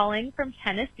Caitlin calling from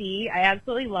Tennessee. I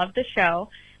absolutely love the show.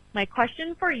 My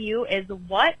question for you is,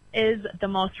 what is the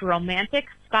most romantic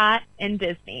spot in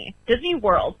Disney? Disney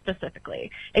World, specifically.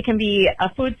 It can be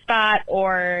a food spot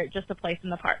or just a place in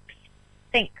the parks.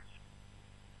 Thanks.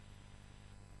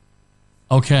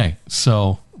 Okay,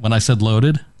 so when I said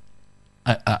loaded,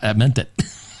 I meant it.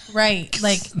 Right,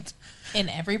 in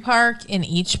every park, in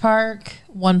each park,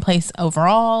 one place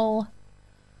overall.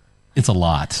 It's a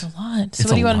lot. It's a lot. So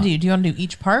what do you want to do? Do you want to do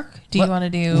each park? Do you want to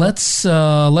do let's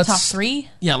top three?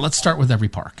 Yeah, let's start with every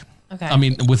park. Okay. I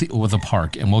mean, with a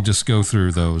park, and we'll just go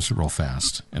through those real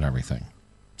fast and everything.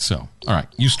 So, all right,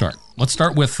 you start. Let's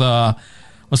start with the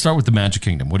Magic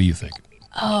Kingdom. What do you think?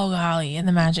 Oh golly, in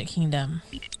the Magic Kingdom.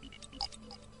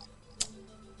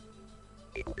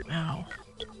 Wow,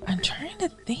 I'm trying to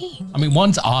think. I mean,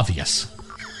 one's obvious.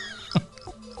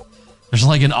 There's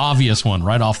an obvious one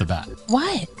right off the bat.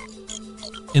 What?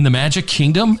 In the Magic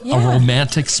Kingdom, a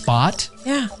romantic spot?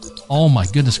 Yeah. Oh my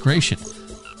goodness gracious.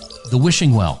 The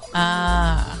Wishing Well.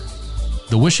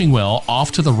 The wishing well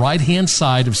off to the right-hand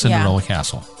side of Cinderella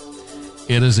Castle.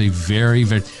 It is a very,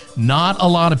 very... Not a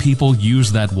lot of people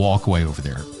use that walkway over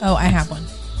there. Oh, I have one.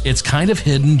 It's kind of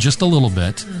hidden just a little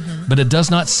bit, but it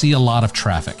does not see a lot of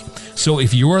traffic. So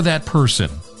if you're that person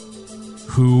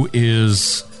who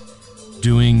is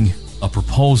doing a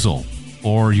proposal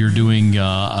or you're doing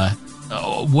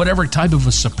whatever type of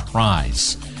a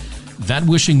surprise, that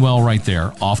wishing well right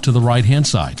there off to the right-hand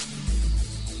side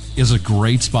is a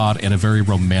great spot and a very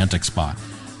romantic spot.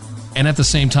 And at the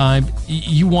same time,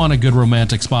 you want a good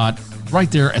romantic spot right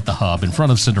there at the hub in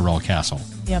front of Cinderella Castle.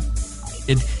 Yep.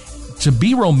 To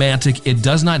be romantic, it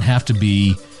does not have to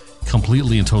be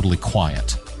completely and totally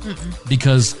quiet.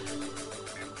 Because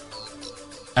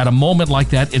at a moment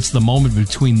like that, it's the moment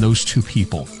between those two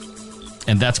people.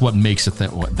 And that's what makes it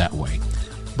that way.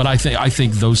 But I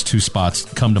think those two spots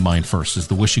come to mind first, is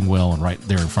the wishing well and right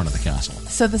there in front of the castle.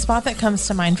 So the spot that comes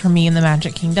to mind for me in the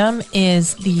Magic Kingdom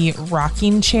is the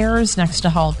rocking chairs next to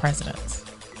Hall of Presidents.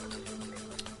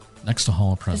 Next to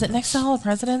Hall of Presidents. Is it next to Hall of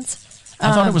Presidents?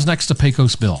 I thought it was next to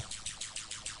Pecos Bill.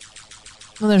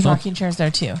 Well, there's rocking chairs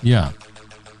there too. Yeah.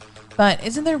 But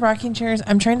isn't there rocking chairs?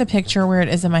 I'm trying to picture where it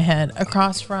is in my head.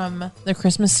 Across from the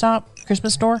Christmas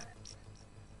store?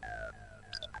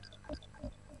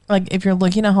 Like if you're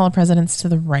looking at Hall of Presidents to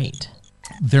the right.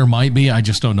 There might be. I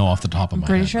just don't know off the top of my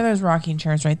head. I'm pretty sure there's rocking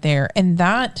chairs right there. And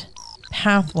that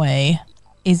pathway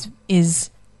is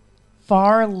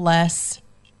far less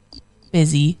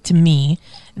busy to me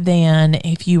than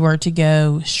if you were to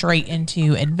go straight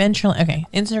into Adventureland. Okay,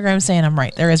 Instagram's saying I'm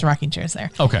right. There is rocking chairs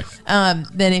there. Okay.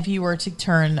 Then if you were to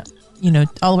turn,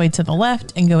 all the way to the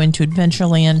left and go into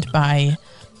Adventureland by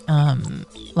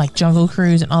like Jungle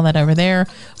Cruise and all that over there,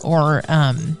 or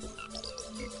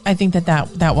I think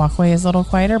that walkway is a little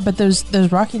quieter, but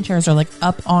those rocking chairs are like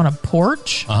up on a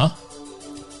porch,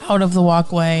 out of the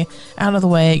walkway, out of the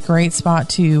way. Great spot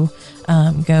to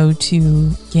go to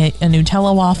get a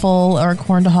Nutella waffle or a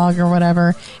corn dog or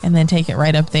whatever, and then take it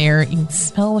right up there. You can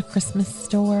smell the Christmas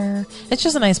store. It's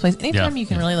just a nice place. Anytime you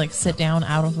can really like sit down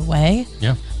out of the way.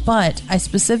 Yeah. But I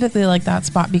specifically like that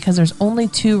spot because there's only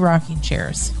 2 rocking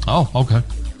chairs. Oh, okay. All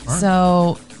right.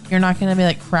 So you're not going to be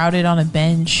like crowded on a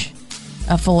bench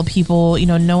full of people.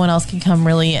 No one else can come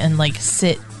really and like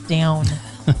sit down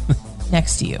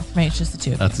next to you. Right? It's just the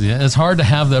 2 of you. It's hard to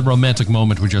have that romantic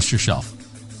moment with just yourself.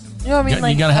 You know what I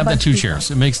mean? You got to have that 2 chairs.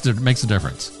 It makes a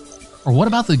difference. Or what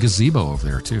about the gazebo over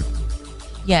there too?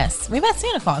 Yes, we met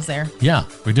Santa Claus there. Yeah,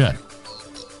 we did.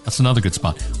 That's another good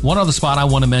spot. One other spot I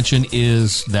want to mention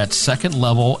is that second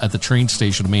level at the train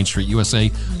station of Main Street USA,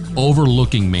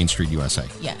 overlooking Main Street USA.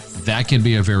 Yes. That can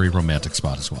be a very romantic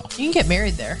spot as well. You can get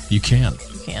married there. You can.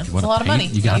 You can. It's a lot of money.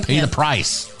 You got to pay the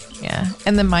price. Yeah.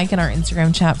 And then Mike in our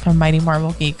Instagram chat from Mighty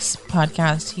Marvel Geeks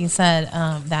podcast, he said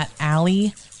that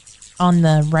alley on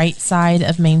the right side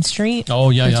of Main Street.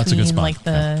 Oh, yeah, that's a good spot. Like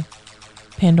the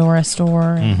Pandora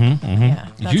store. Yeah,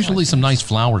 usually some nice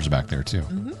flowers back there too.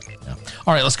 Yeah.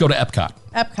 All right, let's go to Epcot.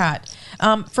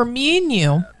 Epcot. For me and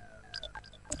you,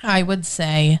 I would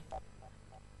say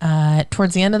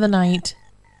towards the end of the night,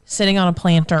 sitting on a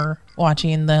planter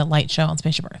watching the light show on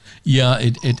Spaceship Earth. Yeah,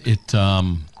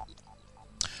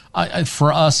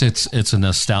 for us, it's a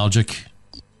nostalgic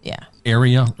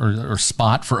area or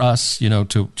spot for us,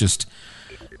 to just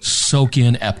soak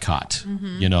in Epcot.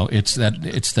 It's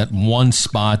that one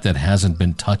spot that hasn't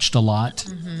been touched a lot,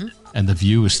 and the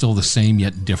view is still the same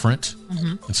yet different.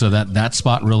 And so that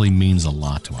spot really means a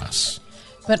lot to us.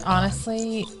 But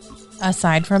honestly,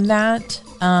 aside from that,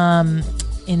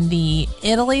 in the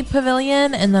Italy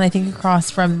pavilion, and then I think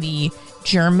across from the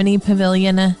Germany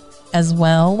pavilion as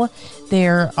well,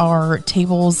 there are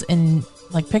tables and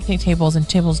like picnic tables and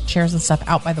tables, chairs and stuff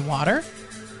out by the water,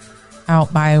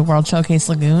 out by World Showcase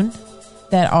Lagoon,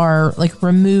 that are like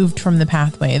removed from the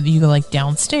pathway. You go like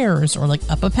downstairs or like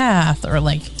up a path or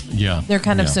like, they're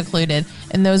kind of secluded.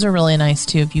 And those are really nice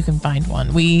too if you can find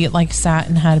one. We like sat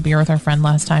and had a beer with our friend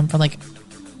last time for like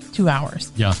 2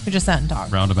 hours. Yeah. We just sat and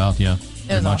talked. Roundabout, yeah.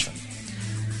 It was awesome.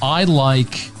 I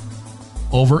like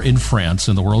over in France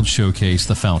in the World Showcase,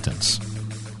 the fountains.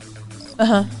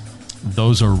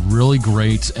 Those are really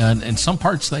great, and in some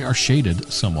parts they are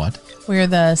shaded somewhat. Where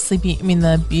the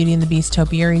the Beauty and the Beast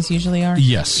topiaries usually are?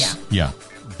 Yes. Yeah.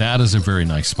 That is a very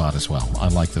nice spot as well. I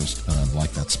like those.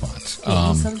 Like that spot.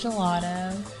 Get some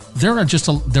gelato.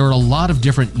 There are a lot of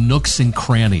different nooks and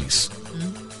crannies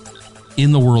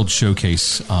in the World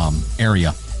Showcase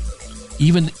area.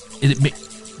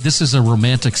 This is a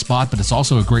romantic spot, but it's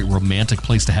also a great romantic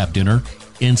place to have dinner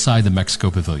inside the Mexico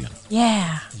Pavilion.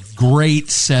 Yeah. Great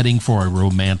setting for a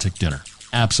romantic dinner.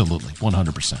 Absolutely.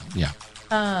 100%. Yeah.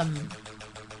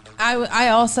 I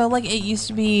also like it used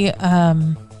to be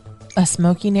a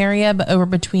smoking area, but over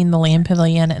between the Land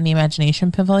Pavilion and the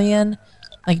Imagination Pavilion,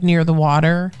 like near the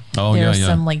water. Oh, there's yeah.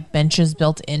 some like benches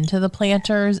built into the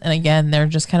planters, and again, they're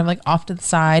just kind of like off to the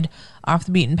side, off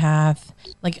the beaten path,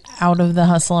 like out of the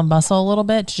hustle and bustle a little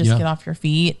bit to just get off your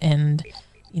feet and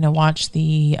watch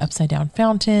the upside down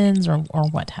fountains or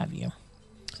what have you.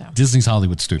 So. Disney's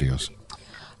Hollywood Studios.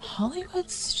 Hollywood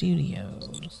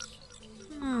Studios.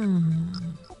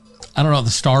 I don't know. The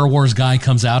Star Wars guy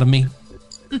comes out of me.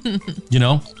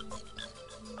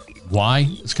 Why?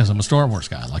 It's because I'm a Star Wars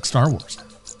guy. I like Star Wars.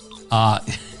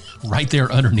 Right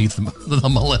there underneath the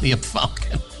Millennium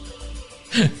Falcon.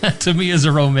 That to me is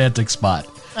a romantic spot.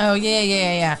 Oh,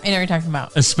 yeah. I know what you're talking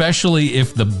about. Especially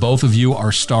if the both of you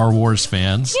are Star Wars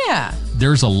fans. Yeah.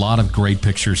 There's a lot of great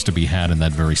pictures to be had in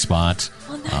that very spot.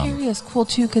 Well, that area is cool,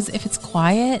 too, because if it's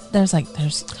quiet, there's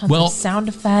tons of sound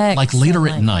effects. Like later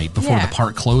at night before the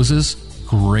park closes,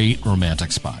 great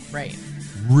romantic spot. Right.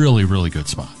 Really, really good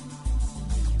spot.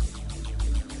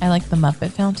 I like the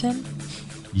Muppet Fountain.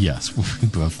 Yes, we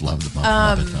both love the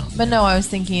Muppet Fountain. But no, I was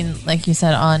thinking, like you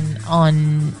said,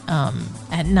 on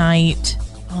at night,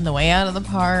 on the way out of the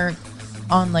park,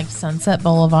 on like Sunset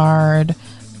Boulevard,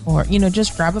 or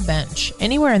just grab a bench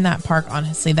anywhere in that park.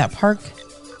 Honestly, that park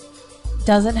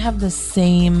doesn't have the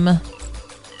same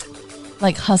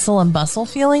like hustle and bustle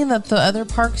feeling that the other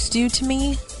parks do to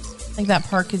me. Like that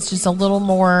park is just a little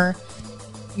more.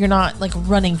 You're not like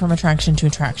running from attraction to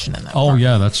attraction in that park. Oh,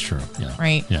 yeah, that's true. Yeah.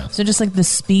 Right? Yeah. So just like the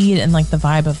speed and like the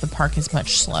vibe of the park is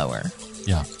much slower.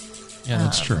 Yeah. Yeah,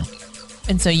 that's true.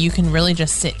 And so you can really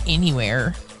just sit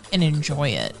anywhere and enjoy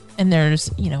it. And there's,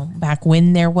 back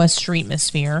when there was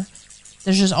Streetmosphere,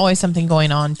 there's just always something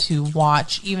going on to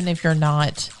watch, even if you're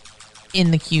not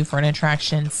in the queue for an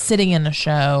attraction, sitting in a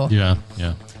show. Yeah.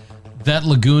 That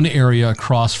lagoon area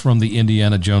across from the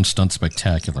Indiana Jones Stunt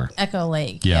Spectacular. Echo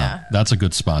Lake. Yeah. That's a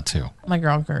good spot, too. My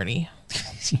girl, Gertie.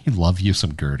 You love you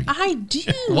some Gertie. I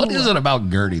do. What is it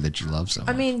about Gertie that you love so much?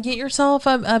 I mean, get yourself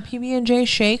a PB&J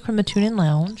shake from the Tune-In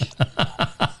Lounge.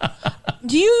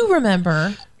 Do you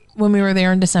remember when we were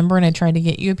there in December and I tried to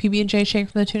get you a PB&J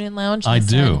shake from the Tune-In Lounge? I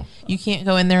do. You can't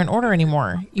go in there and order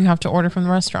anymore. You have to order from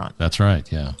the restaurant. That's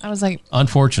right, yeah. I was like...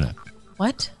 Unfortunate.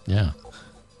 What? Yeah.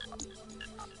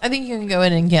 I think you can go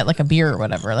in and get like a beer or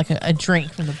whatever, like a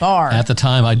drink from the bar. At the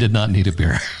time, I did not need a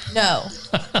beer. No.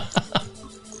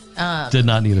 Did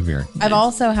not need a beer. I've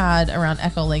also had around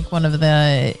Echo Lake one of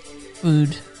the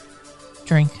food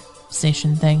drink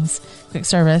station things, quick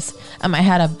service. I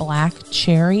had a black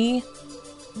cherry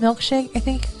milkshake, I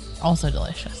think. Also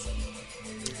delicious.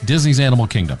 Disney's Animal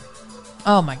Kingdom.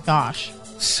 Oh my gosh.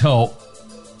 So,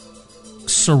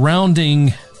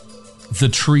 surrounding the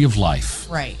Tree of Life.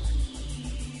 Right.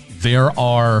 There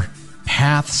are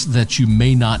paths that you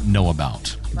may not know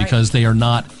about because they are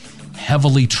not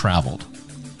heavily traveled.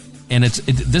 And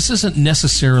this isn't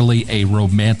necessarily a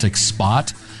romantic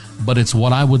spot, but it's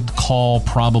what I would call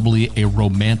probably a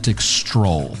romantic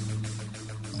stroll.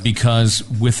 Because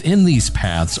within these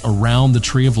paths around the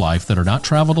Tree of Life that are not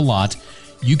traveled a lot,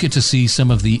 you get to see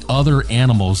some of the other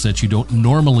animals that you don't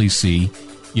normally see,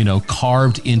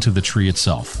 carved into the tree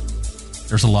itself.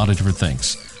 There's a lot of different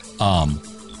things.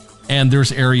 And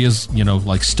there's areas,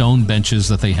 like stone benches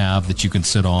that they have that you can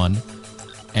sit on.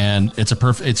 And it's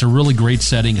a really great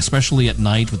setting, especially at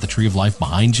night with the Tree of Life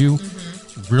behind you.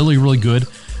 Mm-hmm. Really, really good.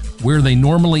 Where they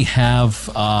normally have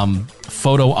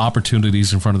photo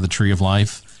opportunities in front of the Tree of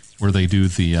Life, where they do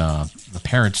the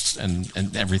parrots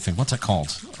and everything. What's that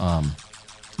called?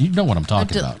 You know what I'm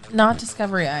talking about. Not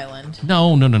Discovery Island.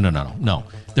 No.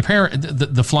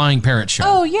 The flying parrot show.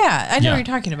 Oh, yeah. I know what you're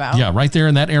talking about. Yeah, right there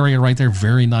in that area right there.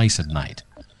 Very nice at night.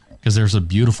 Because there's a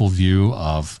beautiful view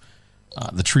of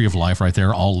the Tree of Life right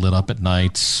there, all lit up at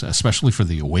night, especially for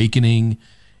the awakening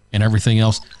and everything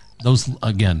else. Those,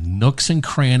 again, nooks and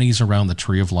crannies around the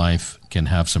Tree of Life can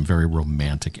have some very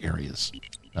romantic areas.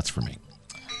 That's for me.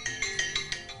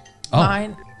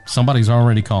 Mine. Somebody's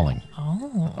already calling.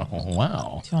 Oh,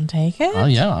 wow. Do you want to take it? Oh,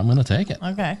 yeah, I'm going to take it.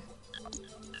 Okay.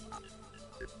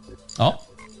 Oh,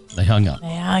 they hung up.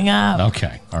 They hung up.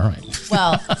 Okay, all right.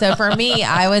 Well, so for me,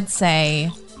 I would say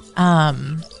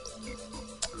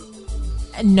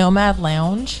Nomad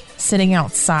Lounge, sitting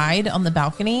outside on the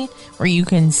balcony where you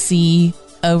can see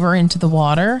over into the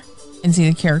water and see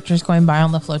the characters going by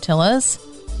on the flotillas,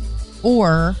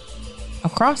 or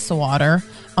across the water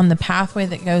on the pathway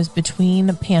that goes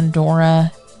between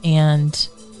Pandora and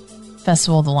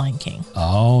Festival of the Lion King.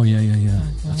 Oh, yeah.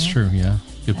 Mm-hmm. That's true, yeah.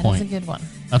 Good point. That's a good one.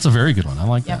 That's a very good one. I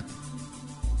like that.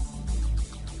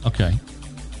 Okay.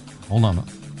 Hold on.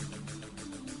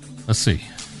 Let's see.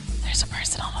 There's a bird.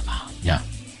 person on the phone. Yeah.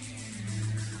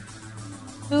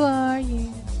 Who are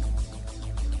you?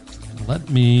 Let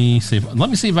me see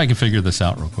if I can figure this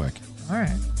out real quick. All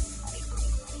right.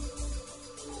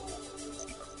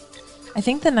 I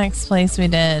think the next place we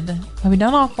did, have we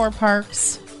done all 4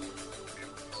 parks?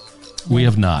 We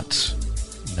have not.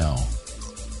 No.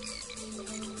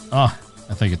 I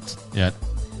think it's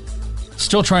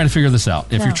still trying to figure this out.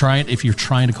 If you're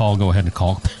trying to call, go ahead and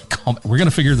call. We're going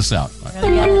to figure this out.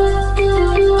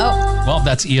 Oh. Well,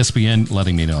 that's ESPN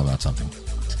letting me know about something.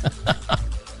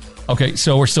 Okay,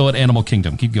 so we're still at Animal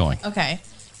Kingdom. Keep going. Okay.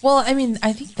 Well, I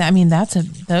think that's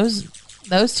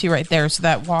those two right there. So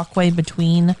that walkway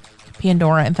between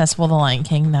Pandora and Festival of the Lion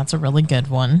King, that's a really good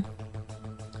one.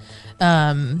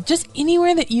 Just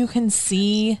anywhere that you can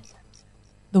see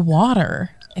the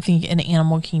water, I think in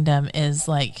Animal Kingdom is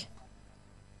like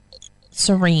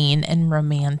serene and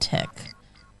romantic.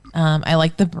 I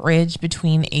like the bridge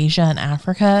between Asia and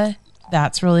Africa.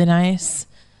 That's really nice.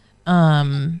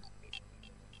 And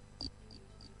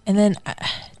then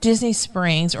Disney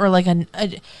Springs, or like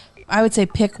I would say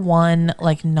pick one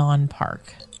like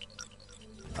non-park.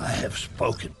 I have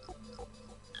spoken.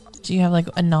 Do you have like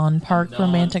a non-park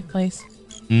romantic place?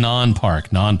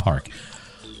 Non-park.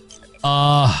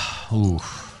 Ooh.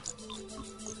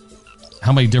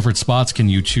 How many different spots can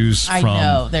you choose from? I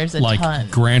know, there's a ton.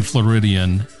 Grand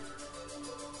Floridian,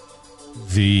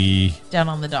 down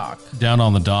on the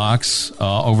docks,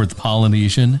 over at the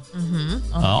Polynesian,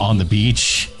 on the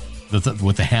beach,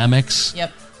 with the hammocks.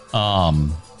 Yep.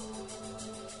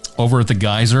 Over at the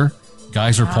Geyser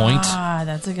Point. Ah,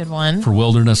 that's a good one. For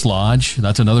Wilderness Lodge,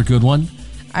 that's another good one.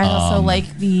 I also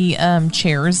like the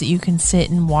chairs that you can sit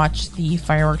and watch the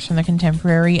fireworks from the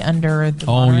Contemporary under the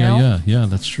monorail. Yeah,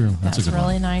 that's true. That's a good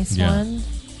really one. Nice one.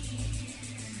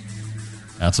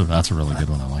 That's a really good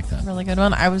one. I like that. Really good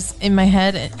one. I was in my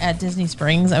head at Disney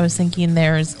Springs. I was thinking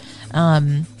there's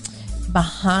behind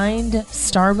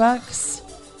Starbucks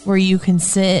where you can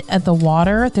sit at the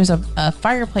water. There's a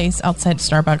fireplace outside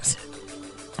Starbucks,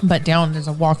 but down there's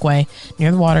a walkway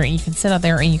near the water, and you can sit out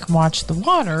there and you can watch the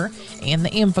water and the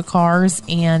amphicars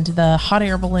and the hot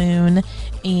air balloon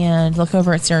and look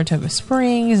over at Saratoga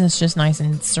Springs. It's just nice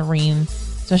and serene,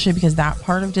 especially because that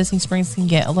part of Disney Springs can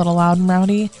get a little loud and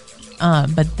rowdy.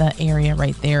 But the area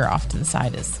right there off to the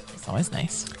side is always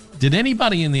nice. Did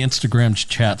anybody in the Instagram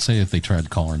chat say if they tried to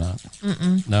call or not?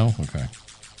 Mm-mm. No? Okay.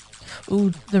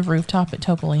 Ooh, the rooftop at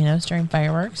Topolino's during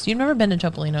fireworks. You've never been to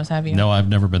Topolino's, have you? No, I've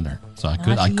never been there. So I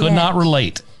could not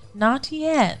relate. Not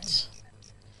yet.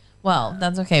 Well,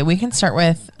 that's okay. We can start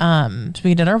with, so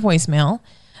we did our voicemail.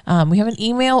 We have an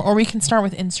email, or we can start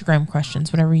with Instagram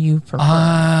questions, whatever you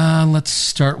prefer. Let's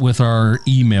start with our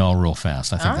email real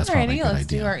fast. I think that's probably a good idea. Let's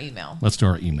do our email. Let's do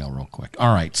our email real quick.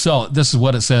 All right. So this is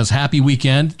what it says. Happy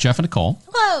weekend, Jeff and Nicole.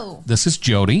 Hello. This is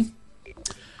Jody.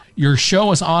 Your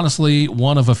show is honestly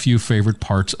one of a few favorite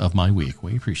parts of my week.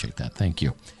 We appreciate that. Thank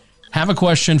you. Have a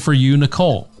question for you,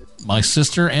 Nicole. My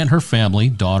sister and her family,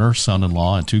 daughter,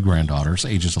 son-in-law, and 2 granddaughters,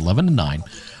 ages 11 and 9,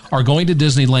 are going to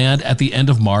Disneyland at the end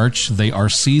of March. They are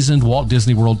seasoned Walt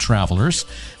Disney World travelers.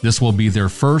 This will be their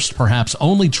first, perhaps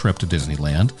only trip to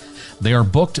Disneyland. They are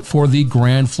booked for the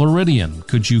Grand Floridian.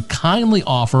 Could you kindly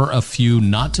offer a few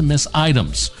not-to-miss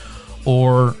items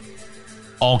or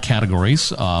all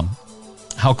categories?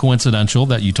 How coincidental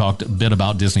that you talked a bit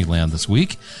about Disneyland this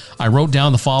week. I wrote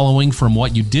down the following from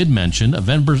what you did mention: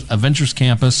 Avengers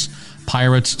Campus,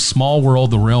 Pirates, Small World,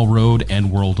 The Railroad,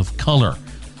 and World of Color.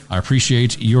 I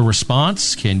appreciate your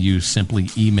response. Can you simply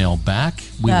email back?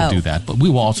 We will do that, but we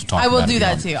will also talk about it. I will do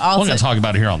that too. We're going to talk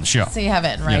about it here on the show. So you have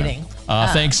it in writing.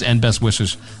 Yeah. Thanks and best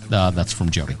wishes. That's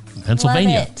from Jody,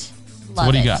 Pennsylvania. Love it. So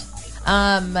what do you got?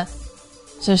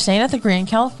 So staying at the Grand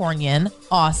Californian,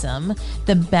 awesome.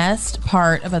 The best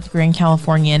part about the Grand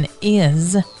Californian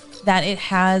is that it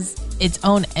has its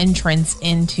own entrance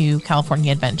into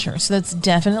California Adventure. So that's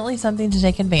definitely something to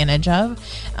take advantage of.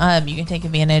 You can take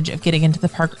advantage of getting into the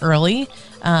park early,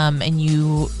 and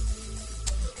you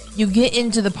get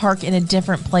into the park in a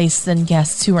different place than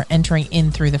guests who are entering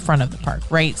in through the front of the park,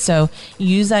 right? So you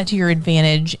use that to your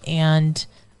advantage and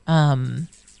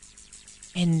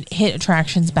hit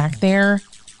attractions back there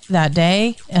that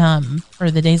day,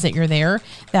 or the days that you're there,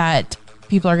 that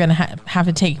people are going to have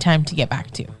to take time to get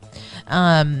back to.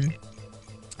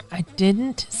 I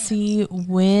didn't see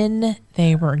when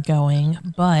they were going,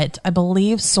 but I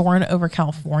believe Soarin' Over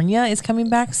California is coming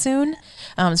back soon.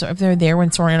 So if they're there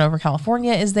when Soarin' Over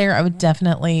California is there, I would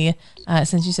definitely,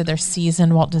 since you said they're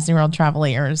seasoned Walt Disney World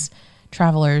travelers,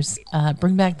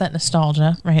 bring back that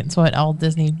nostalgia, right? It's what all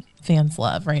Disney fans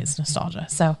love, right? It's nostalgia.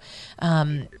 So,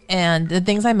 and the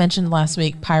things I mentioned last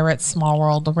week, Pirates, Small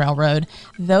World, the Railroad,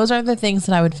 those are the things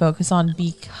that I would focus on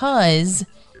because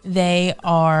they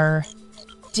are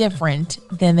different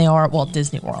than they are at Walt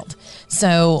Disney World.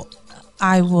 So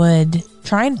I would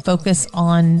try and focus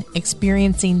on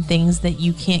experiencing things that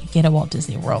you can't get at Walt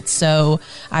Disney World. So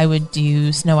I would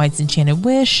do Snow White's Enchanted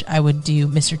Wish. I would do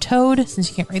Mr. Toad, since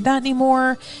you can't ride that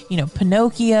anymore. You know,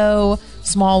 Pinocchio,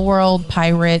 Small World,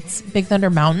 Pirates. Big Thunder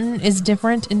Mountain is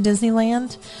different in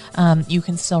Disneyland. You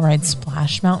can still ride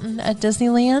Splash Mountain at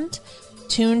Disneyland.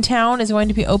 Toontown is going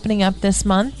to be opening up this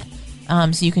month.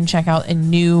 So you can check out a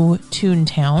new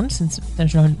Toontown, since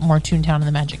there's no more Toontown in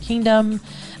the Magic Kingdom.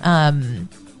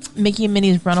 Mickey and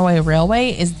Minnie's Runaway Railway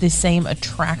is the same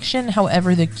attraction.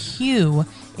 However, the queue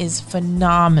is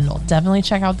phenomenal. Definitely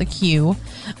check out the queue.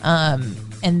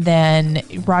 And then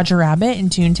Roger Rabbit in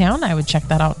Toontown, I would check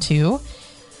that out too.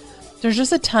 There's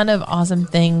just a ton of awesome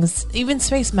things. Even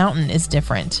Space Mountain is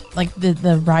different. Like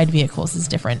the ride vehicles is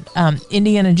different.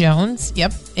 Indiana Jones,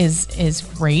 yep, is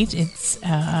great. It's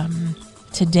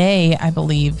today, I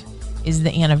believe, is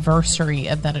the anniversary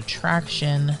of that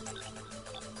attraction.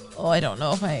 Oh, I don't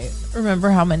know if I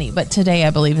remember how many, but today I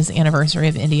believe is the anniversary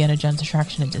of Indiana Jones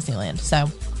attraction at Disneyland. So,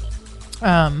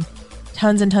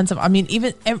 tons and tons of. I mean,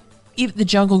 even the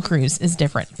Jungle Cruise is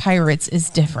different. Pirates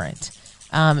is different.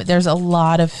 There's a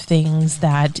lot of things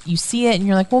that you see it and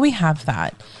you're like, well, we have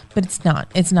that, but it's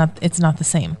not. It's not the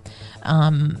same.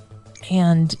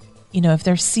 And you know, if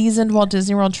they're seasoned Walt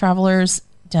Disney World travelers,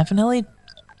 definitely,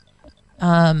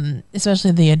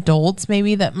 especially the adults,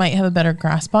 maybe that might have a better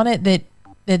grasp on it.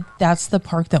 That's the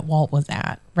park that Walt was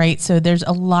at, right? So there's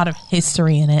a lot of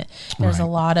history in it. There's a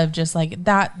lot of just like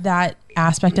that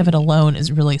aspect of it alone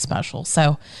is really special.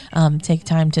 So take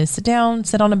time to sit down,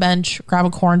 sit on a bench, grab a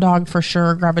corn dog for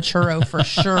sure, grab a churro for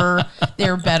sure.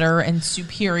 They're better and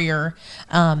superior.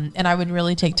 And I would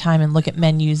really take time and look at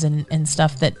menus and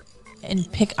stuff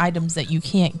and pick items that you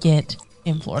can't get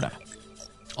in Florida.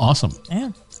 Awesome.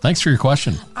 Yeah. Thanks for your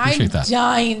question. Appreciate that. I'm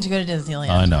dying to go to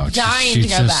Disneyland. I know. Dying to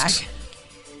go back.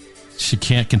 She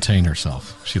can't contain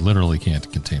herself. She literally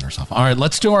can't contain herself. All right,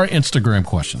 let's do our Instagram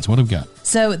questions. What have we got?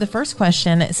 So the first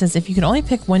question, it says, if you could only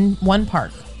pick one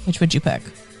park, which would you pick?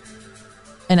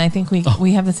 And I think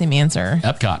we have the same answer.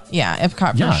 Epcot. Yeah,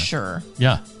 Epcot for sure.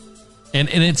 Yeah. And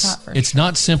it's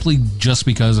not simply just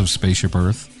because of Spaceship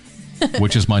Earth,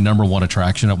 which is my number one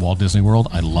attraction at Walt Disney World.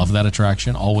 I love that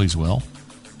attraction. Always will.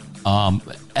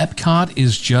 Epcot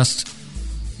is just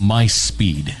my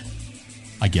speed,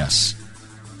 I guess.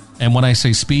 And when I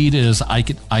say speed is I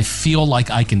feel like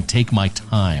I can take my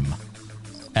time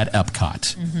at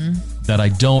Epcot. Mm-hmm. That I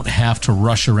don't have to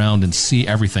rush around and see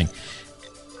everything.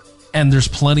 And there's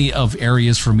plenty of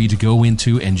areas for me to go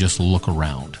into and just look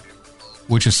around,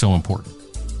 which is so important.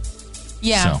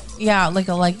 Yeah. So. Yeah,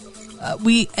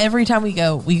 we every time we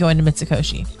go into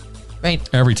Mitsukoshi, right?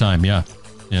 Every time, yeah.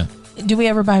 Yeah. Do we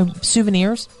ever buy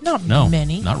souvenirs? No,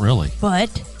 many. Not really. But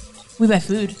we buy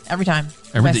food every time.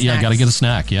 Yeah, got to get a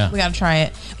snack, yeah. We got to try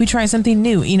it. We try something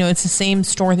new. You know, it's the same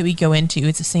store that we go into.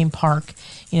 It's the same park.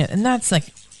 You know, and that's like,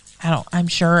 I'm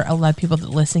sure a lot of people that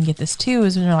listen get this too,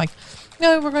 is when they're like,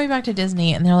 no, we're going back to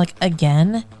Disney. And they're like,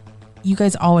 again? You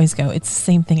guys always go. It's the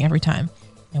same thing every time.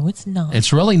 No, it's not.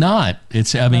 It's really not.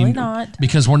 It's really not.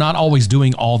 Because we're not always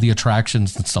doing all the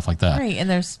attractions and stuff like that. Right, and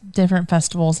there's different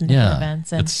festivals and different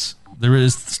events. And there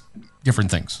is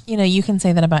different things. You know, you can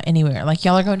say that about anywhere. Like,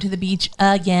 y'all are going to the beach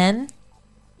again?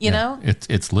 You know?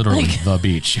 It's literally the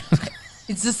beach.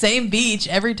 It's the same beach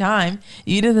every time.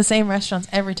 You eat at the same restaurants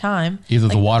every time. Either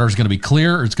the water's going to be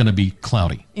clear or it's going to be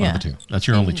cloudy. One of the two. That's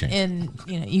your only change. And,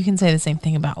 you know, you can say the same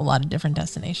thing about a lot of different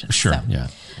destinations. Sure, so. yeah.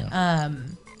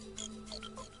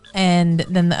 And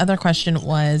then the other question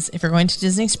was, if you're going to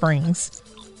Disney Springs,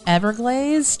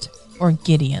 Everglazed or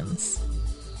Gideon's?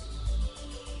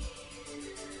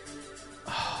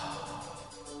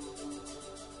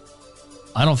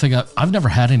 I don't think I've never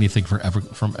had anything from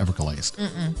Everglazed.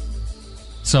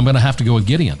 So I'm going to have to go with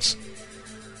Gideon's.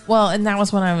 Well, and that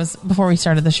was when before we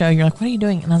started the show, you're like, what are you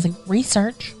doing? And I was like,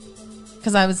 research.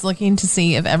 Because I was looking to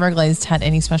see if Everglazed had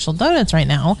any special donuts right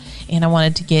now. And I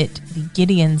wanted to get the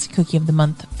Gideon's Cookie of the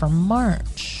Month for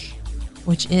March,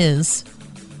 which is,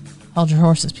 hold your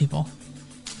horses, people.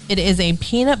 It is a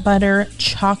peanut butter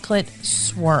chocolate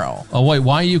swirl. Oh, wait,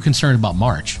 why are you concerned about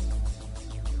March?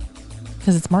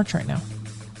 Because it's March right now.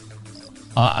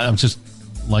 I'm just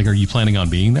like, are you planning on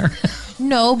being there?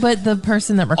 No, but the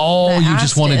person that you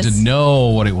just wanted to know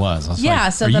what it was. I was yeah,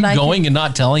 like, so are that you going and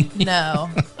not telling me? No,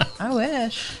 I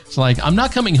wish. It's like, I'm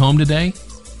not coming home today.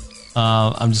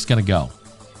 I'm just going to go.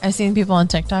 I've seen people on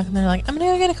TikTok and they're like, I'm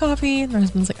going to go get a coffee. And their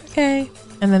husband's like, okay.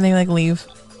 And then they like leave.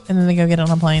 And then they go get on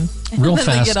a plane. And Real then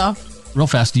fast. They get off. Real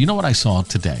fast. Do you know what I saw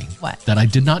today? What? That I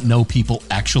did not know people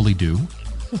actually do?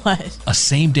 What? A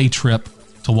same-day trip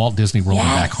to Walt Disney World and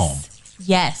back home.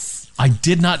 Yes. I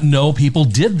did not know people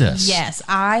did this. Yes.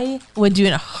 I would do it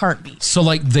in a heartbeat. So,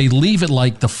 like, they leave at,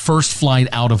 like, the first flight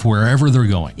out of wherever they're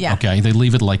going. Yeah. Okay? They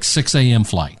leave at, like, 6 a.m.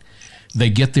 flight. They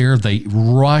get there. They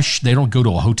rush. They don't go to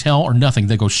a hotel or nothing.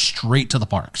 They go straight to the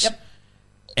parks. Yep.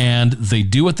 And they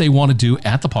do what they want to do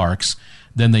at the parks.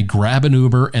 Then they grab an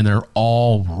Uber, and they're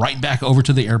all right back over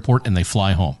to the airport, and they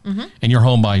fly home. Mm-hmm. And you're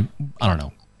home by, I don't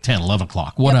know, 10, 11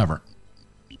 o'clock, whatever.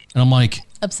 Yep. And I'm like...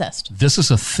 Obsessed. This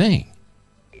is a thing.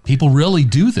 People really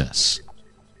do this.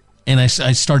 And I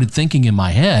started thinking in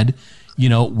my head, you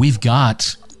know, we've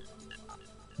got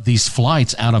these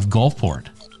flights out of Gulfport.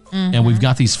 Mm-hmm. And we've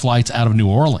got these flights out of New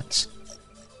Orleans.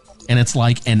 And it's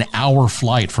like an hour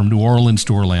flight from New Orleans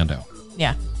to Orlando.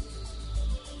 Yeah.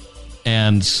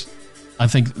 And I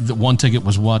think the one ticket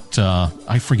was what,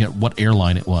 I forget what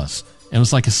airline it was. And it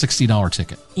was like a $60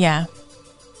 ticket. Yeah.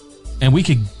 And we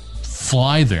could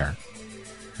fly there,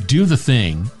 do the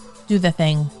thing. Do the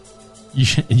thing.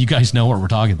 You guys know what we're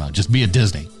talking about. Just be at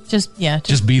Disney. Just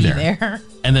be there.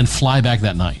 And then fly back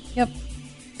that night. Yep.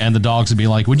 And the dogs would be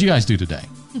like, what'd you guys do today?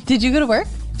 Did you go to work?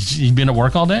 You been at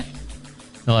work all day?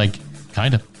 They're like,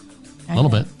 kind of. A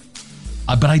little bit.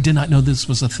 But I did not know this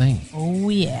was a thing. Oh,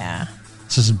 yeah.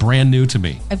 This is brand new to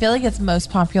me. I feel like it's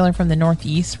most popular from the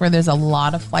Northeast where there's a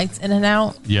lot of flights in and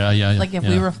out. Yeah. Like if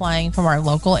we were flying from our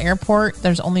local airport,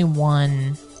 there's only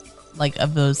one like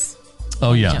of those.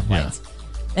 Oh, yeah. Flights.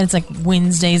 And it's like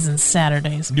Wednesdays and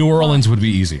Saturdays. New Orleans would be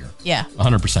easier. Yeah.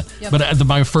 100%. Yep. But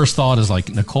my first thought is like,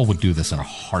 Nicole would do this in a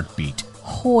heartbeat.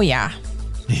 Oh, yeah.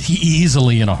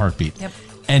 Easily in a heartbeat. Yep.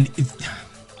 And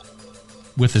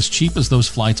with as cheap as those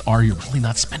flights are, you're really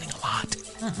not spending a lot.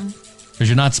 Because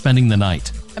you're not spending the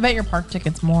night. I bet your park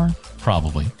ticket's more.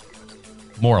 Probably.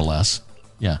 More or less.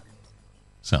 Yeah.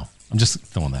 So, I'm just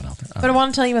throwing that out there. But I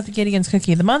want to tell you about the Gideon's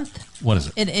Cookie of the Month. What is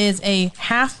it? It is a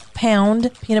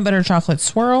half-pound peanut butter chocolate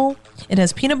swirl. It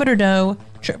has peanut butter dough,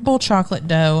 triple chocolate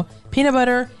dough, peanut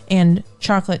butter, and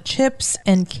chocolate chips,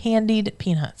 and candied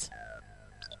peanuts.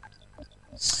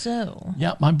 So.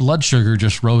 Yeah, my blood sugar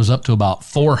just rose up to about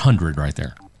 400 right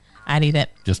there. I'd eat it.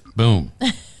 Just boom.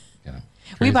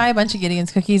 We buy a bunch of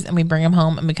Gideon's cookies and we bring them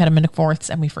home and we cut them into fourths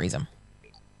and we freeze them.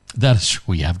 That is true.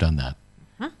 We have done that.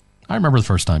 I remember the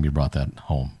first time you brought that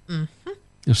home. Mm-hmm.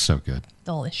 It was so good.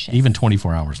 Delicious. Even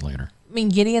 24 hours later. I mean,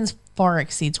 Gideon's far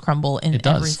exceeds Crumble in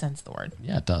every sense of the word.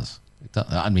 Yeah, it does. It does.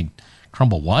 I mean,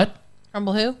 Crumble what?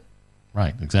 Crumble who?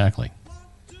 Right, exactly.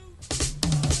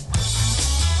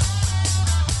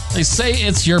 They say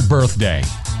it's your birthday.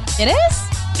 It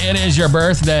is? It is your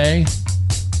birthday.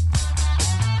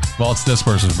 Well, it's this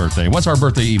person's birthday. What's our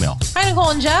birthday email? Hi, Nicole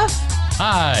and Jeff.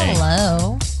 Hi.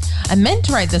 Hello. I meant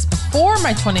to write this before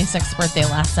my 26th birthday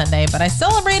last Sunday, but I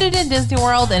celebrated in Disney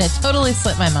World and it totally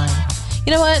slipped my mind.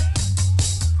 You know what?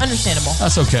 Understandable.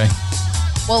 That's okay.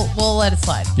 We'll let it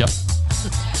slide. Yep.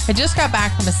 I just got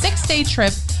back from a 6-day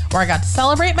trip where I got to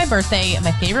celebrate my birthday at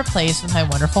my favorite place with my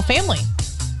wonderful family.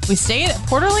 We stayed at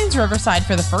Port Orleans Riverside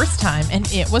for the first time, and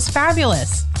it was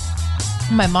fabulous.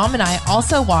 My mom and I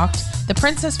also walked the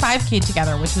Princess 5K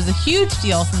together, which was a huge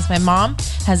deal since my mom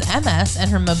has MS and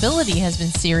her mobility has been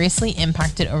seriously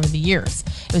impacted over the years.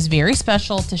 It was very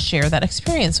special to share that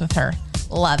experience with her.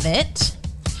 Love it.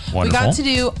 Wonderful. We got to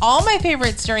do all my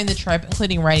favorites during the trip,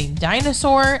 including riding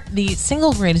Dinosaur, the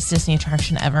single greatest Disney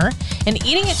attraction ever, and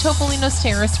eating at Topolino's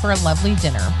Terrace for a lovely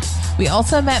dinner. We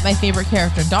also met my favorite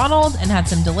character, Donald, and had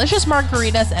some delicious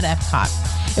margaritas at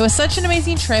Epcot. It was such an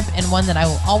amazing trip and one that I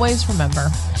will always remember.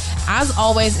 As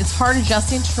always, it's hard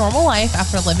adjusting to normal life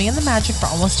after living in the magic for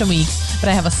almost a week, but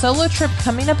I have a solo trip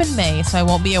coming up in May, so I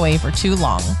won't be away for too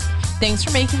long. Thanks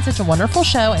for making such a wonderful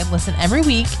show and listen every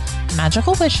week.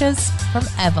 Magical wishes from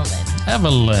Evelyn.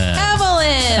 Evelyn.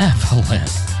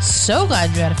 So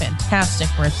glad you had a fantastic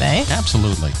birthday.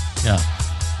 Absolutely. Yeah.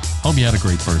 Hope you had a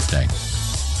great birthday.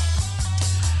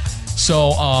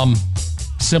 So,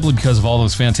 simply because of all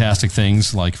those fantastic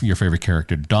things, like your favorite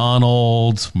character,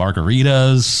 Donald,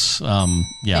 margaritas,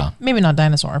 yeah. Maybe not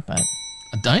Dinosaur, but...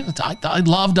 I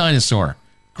love Dinosaur.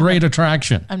 Great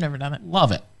attraction. I've never done it.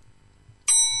 Love it.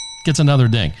 Gets another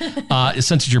ding.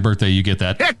 Since it's your birthday, you get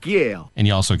that. Heck yeah. And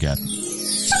you also get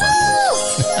sparkles.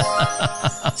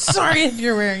 Sorry if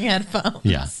you're wearing headphones.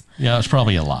 Yeah, it's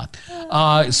probably a lot.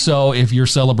 So if you're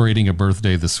celebrating a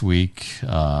birthday this week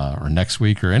or next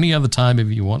week or any other time, if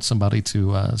you want somebody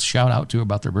to shout out to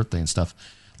about their birthday and stuff,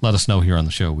 let us know here on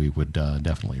the show. We would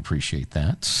definitely appreciate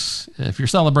that. If you're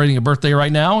celebrating a birthday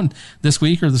right now and this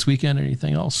week or this weekend or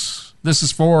anything else, this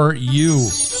is for you.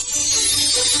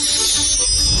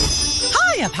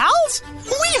 Hiya, pals.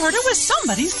 We heard it was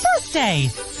somebody's birthday.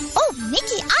 Oh,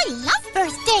 Mickey, I love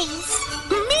birthdays.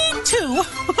 Me too.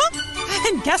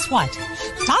 And guess what?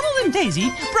 Donald and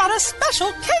Daisy brought a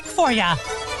special cake for ya.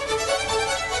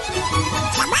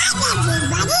 Come on,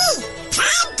 everybody.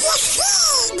 Time to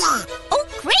feed. Oh,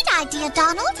 great idea,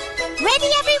 Donald. Ready,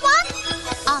 everyone?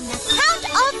 On the count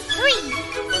of 3.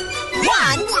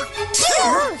 1,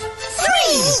 2, 3.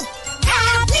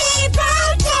 Happy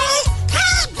birthday!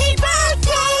 Happy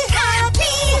birthday!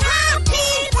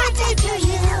 Happy birthday to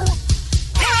you!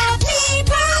 Happy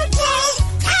birthday!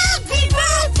 Happy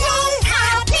birthday!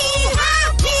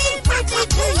 Happy birthday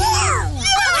to you!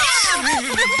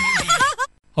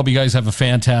 Hope you guys have a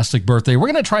fantastic birthday. We're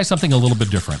going to try something a little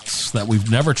bit different that we've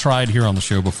never tried here on the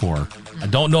show before. I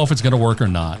don't know if it's going to work or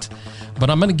not, but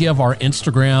I'm going to give our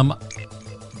Instagram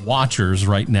watchers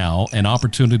right now an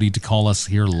opportunity to call us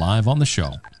here live on the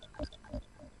show.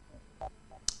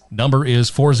 Number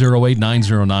is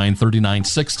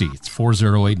 408-909-3960. It's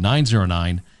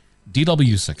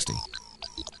 408-909-DW60.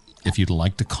 If you'd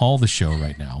like to call the show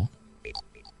right now,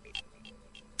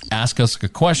 ask us a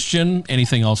question,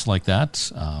 anything else like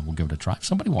that, we'll give it a try if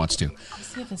somebody wants to. Let's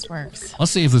see if this works.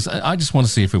 Let's see if this, I just want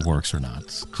to see if it works or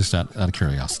not, just out of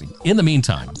curiosity. In the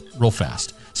meantime, real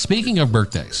fast, speaking of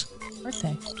birthdays.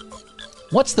 Birthday.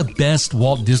 What's the best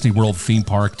Walt Disney World theme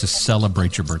park to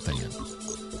celebrate your birthday in?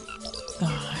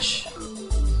 Gosh.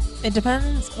 It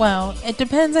depends. Well, it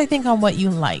depends, I think, on what you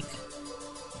like.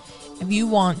 If you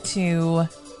want to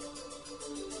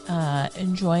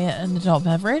enjoy an adult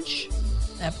beverage,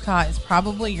 Epcot is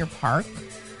probably your park.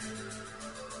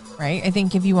 Right? I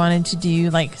think if you wanted to do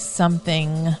like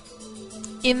something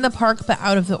in the park but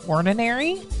out of the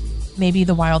ordinary, maybe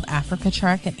the Wild Africa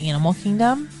Trek at Animal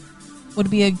Kingdom would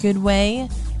be a good way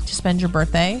to spend your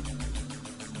birthday.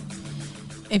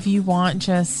 If you want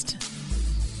just,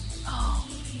 I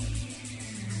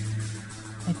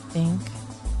think,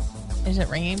 is it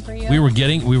ringing for you? We were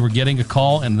getting a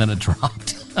call and then it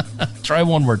dropped. Try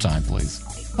one more time, please.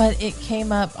 But it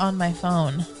came up on my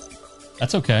phone.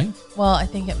 That's okay. Well, I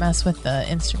think it messed with the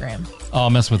Instagram. Oh,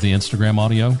 mess with the Instagram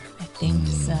audio? I think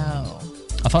so.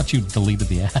 I thought you deleted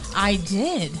the app. I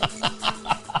did.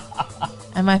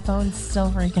 And my phone's still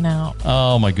freaking out.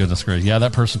 Oh, my goodness gracious. Yeah,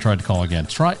 that person tried to call again.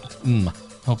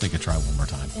 Hope they could try one more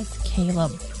time. It's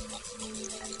Caleb.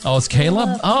 Oh, it's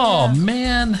Caleb? Oh, yeah.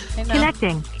 man.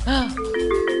 Connecting.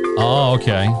 Oh,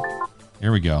 okay.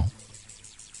 Here we go.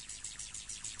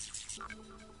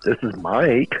 This is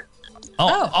Mike.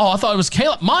 Oh, I thought it was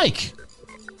Caleb. Mike,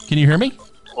 can you hear me?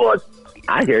 Well,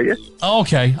 I hear you. Oh,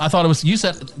 okay. I thought it was,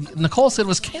 Nicole said it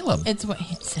was Caleb. It's what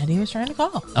he said he was trying to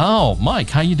call. Oh, Mike,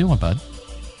 how you doing, bud?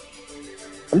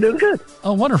 I'm doing good.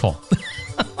 Oh, wonderful.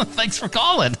 Thanks for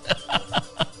calling.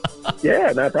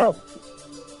 Yeah, no problem.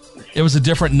 It was a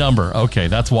different number. Okay,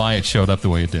 that's why it showed up the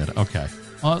way it did. Okay.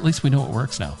 Well, at least we know it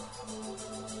works now.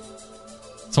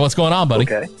 So what's going on, buddy?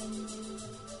 Okay.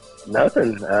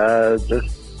 Nothing.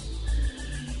 Just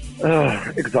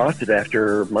exhausted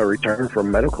after my return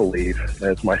from medical leave.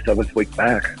 It's my 7th week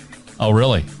back. Oh,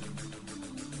 really?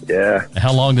 Yeah.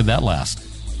 How long did that last?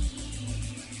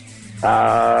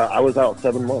 I was out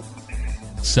 7 months.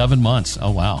 7 months. Oh,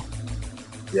 wow.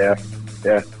 Yeah.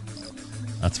 That's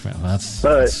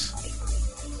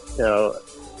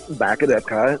back at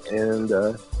Epcot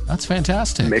and that's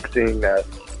fantastic. Mixing.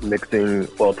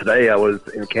 Well, today I was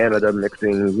in Canada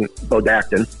mixing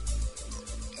Bodactin,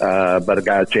 but I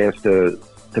got a chance to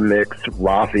mix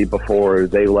Rafi before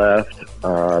they left.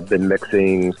 Been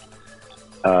mixing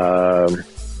the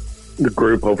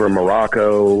group over in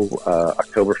Morocco,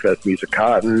 Oktoberfest Music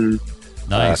Cotton,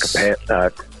 nice.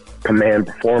 Command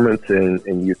Performance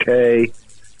in UK.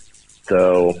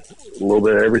 So a little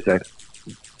bit of everything.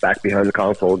 Back behind the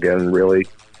console again. Really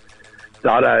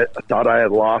thought I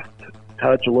had lost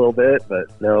touch a little bit,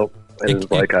 but no, it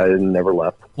was like I never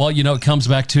left. Well, it comes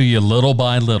back to you little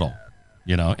by little,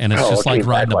 and it's just like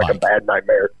riding a bike. Like a bad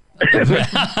nightmare.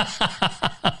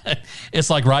 It's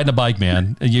like riding a bike,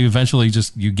 man. You eventually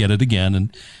you get it again,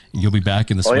 and you'll be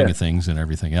back in the swing of things and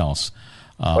everything else.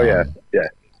 Yeah.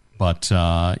 But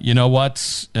you know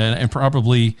what? And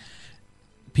probably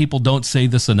people don't say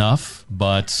this enough,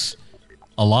 but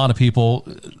a lot of people,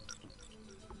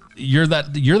 you're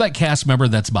that cast member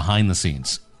that's behind the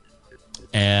scenes,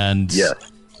 and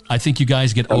I think you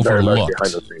guys get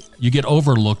overlooked. You get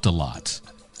overlooked a lot.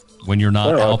 when you're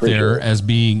not out there as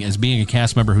being a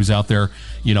cast member who's out there,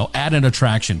 at an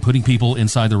attraction, putting people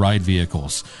inside the ride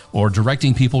vehicles or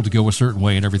directing people to go a certain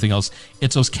way and everything else.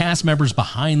 It's those cast members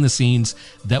behind the scenes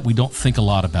that we don't think a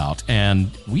lot about.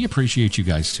 And we appreciate you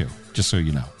guys too, just so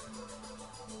you know.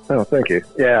 Oh, thank you.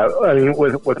 Yeah, I mean,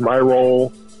 with my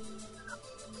role,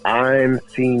 I'm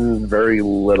seeing very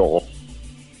little.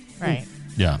 Right.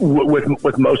 Yeah.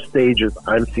 With most stages,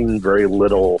 I'm seeing very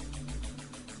little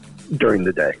during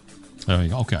the day.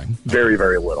 Okay. Very,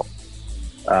 very little.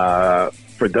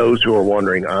 For those who are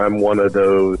wondering, I'm one of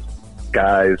those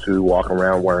guys who walk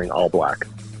around wearing all black.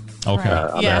 Okay.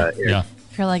 Yeah.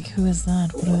 If you're like, who is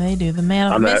that? What do they do? The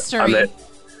man of mystery.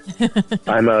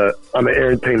 I'm an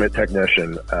entertainment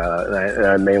technician, and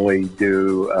I mainly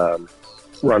do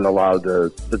run a lot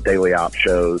of the daily op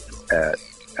shows at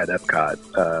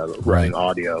Epcot, running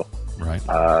audio. Right.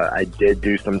 I did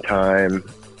do some time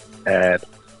at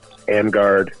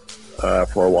Amgard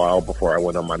for a while before I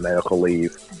went on my medical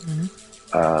leave.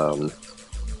 Mm-hmm.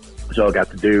 So I got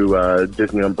to do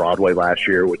Disney on Broadway last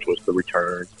year, which was the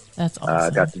return. That's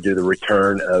awesome. Got to do the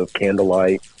return of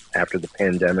Candlelight after the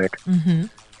pandemic,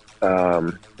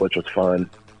 which was fun.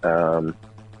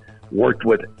 Worked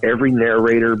with every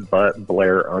narrator but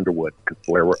Blair Underwood, because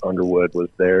Blair Underwood was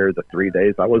there the 3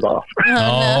 days I was off.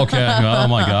 Oh, okay. Oh,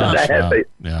 my gosh.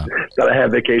 Got to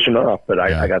have vacation off, but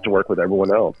I got to work with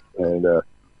everyone else. And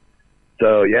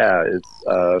so, yeah, it's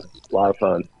a lot of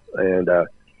fun. And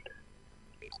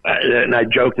I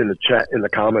joked in the chat, in the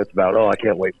comments about, I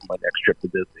can't wait for my next trip to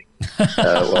Disney.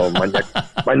 Well, my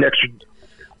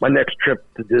next trip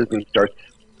to Disney starts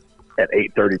at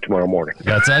 8:30 tomorrow morning.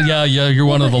 That's you're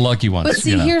one of the lucky ones. But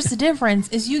see, here's the difference: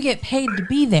 is you get paid to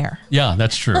be there. Yeah,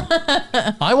 that's true.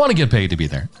 I want to get paid to be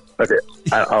there. Okay,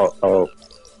 I'll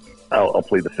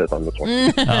plead the fifth on this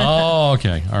one. Oh,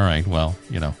 okay, all right. Well,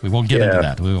 we won't get into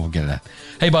that. We won't get into that.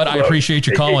 Hey, bud, I appreciate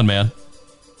you calling, man.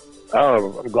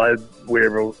 Oh, I'm glad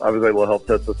I was able to help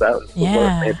test this out.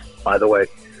 Yeah. And by the way,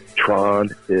 Tron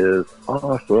is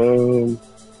awesome.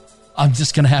 I'm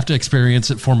just going to have to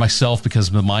experience it for myself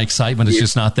because my excitement is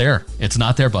just not there. It's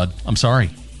not there, bud. I'm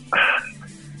sorry.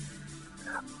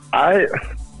 I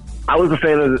was a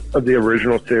fan of the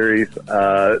original series.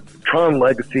 Tron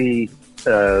Legacy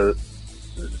was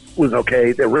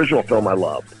okay. The original film I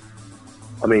loved.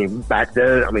 I mean, back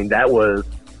then, that was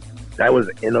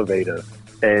innovative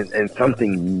and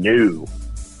something new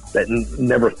that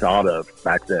never thought of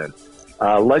back then.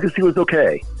 Legacy was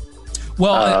okay.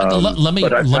 Well, let me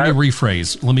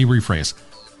rephrase. Let me rephrase.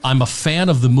 I'm a fan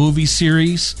of the movie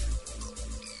series.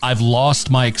 I've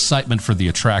lost my excitement for the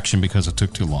attraction because it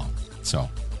took too long. So,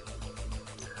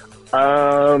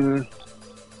 I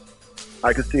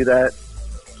could see that.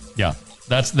 Yeah,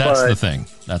 that's the thing.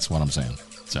 That's what I'm saying.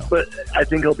 So, but I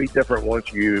think it'll be different once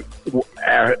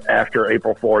after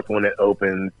April 4th when it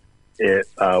opens.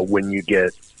 When you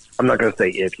get, I'm not going to say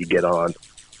if you get on.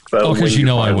 Because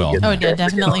I will. Oh, yeah,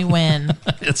 definitely win.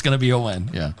 It's going to be a win.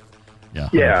 Yeah. Yeah.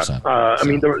 100%. I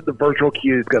mean, the virtual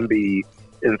queue is going to be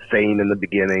insane in the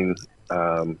beginning.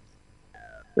 And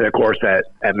of course,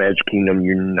 at Magic Kingdom,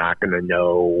 you're not going to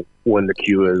know when the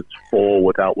queue is full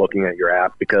without looking at your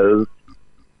app because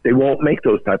they won't make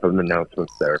those type of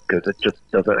announcements there because it just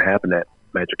doesn't happen at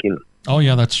Magic Kingdom. Oh,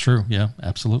 yeah, that's true. Yeah,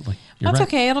 absolutely. That's right.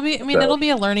 Okay. It'll be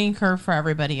a learning curve for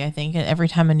everybody, I think. Every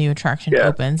time a new attraction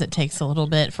opens, it takes a little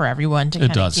bit for everyone to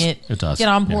kind of get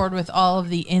on board with all of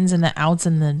the ins and the outs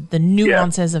and the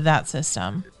nuances of that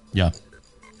system. Yeah.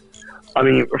 I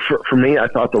mean, for me, I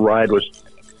thought the ride was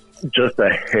just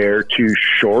a hair too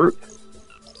short.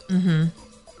 Mm-hmm.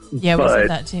 Yeah, we said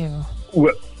that too.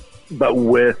 But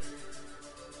with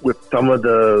some of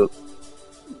the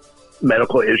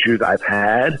medical issues I've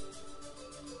had,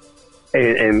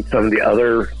 and some of the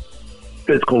other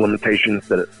physical limitations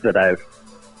that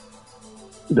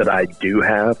I do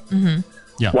have. Mm-hmm.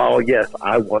 Yeah. While yes,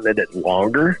 I wanted it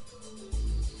longer,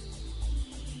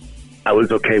 I was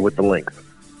okay with the length.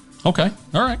 Okay,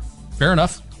 all right, fair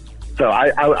enough. So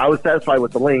I was satisfied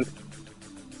with the length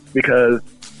because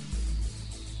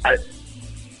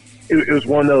it was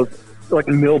one of those like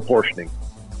meal portioning.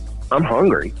 I'm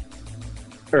hungry,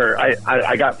 or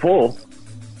I got full.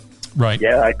 Right.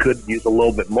 Yeah, I could use a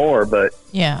little bit more, but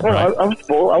yeah, I was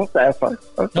full. I was satisfied.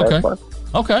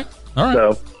 Okay. All right.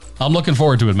 So I'm looking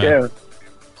forward to it, man.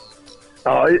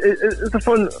 Yeah. It's a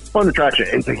fun attraction,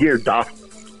 and to hear Daft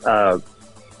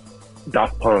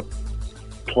Punk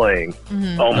playing.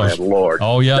 Mm-hmm. Oh my Lord!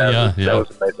 Oh yeah. That was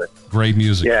amazing. Great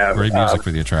music. Yeah, great music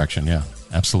for the attraction. Yeah,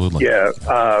 absolutely. Yeah.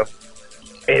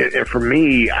 And for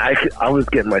me, I was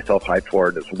getting myself hyped for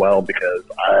it as well because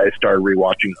I started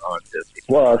rewatching on Disney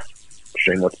Plus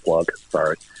shameless plug.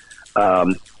 Sorry.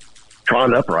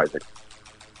 Tron Uprising.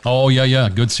 Oh, yeah.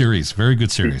 Good series. Very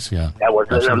good series. Yeah. That was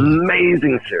an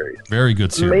amazing series. Very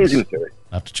good series. Amazing series.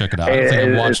 I have to check it out. I don't think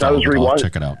I watched all of it. I'll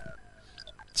check it out.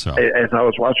 So as I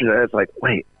was watching it, it's like,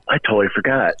 wait, I totally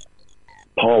forgot.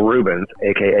 Paul Rubens,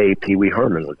 a.k.a. Pee Wee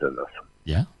Herman, was in this.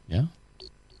 Yeah. So,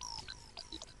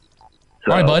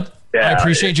 all right, bud. Yeah, I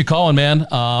appreciate you calling, man.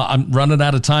 I'm running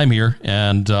out of time here,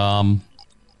 and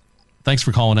thanks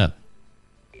for calling in.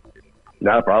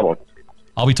 Not a problem.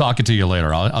 I'll be talking to you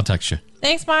later. I'll text you.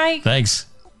 Thanks, Mike. Thanks.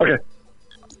 Okay.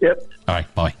 Yep. All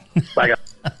right. Bye. Bye,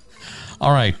 guys.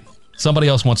 All right. Somebody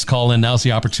else wants to call in. Now's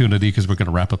the opportunity because we're going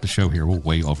to wrap up the show here. We're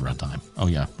way over on time. Oh,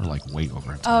 yeah. We're like way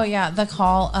over on time. Oh, yeah. The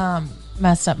call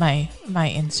messed up my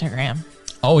Instagram.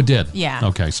 Oh, it did? Yeah.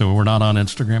 Okay. So we're not on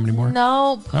Instagram anymore?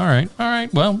 Nope. All right.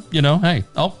 Well, hey.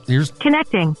 Oh, here's...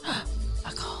 Connecting.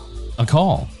 A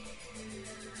call.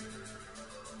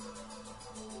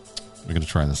 We're going to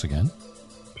try this again.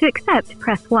 To accept,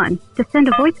 press 1. To send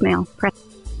a voicemail, press...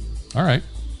 All right.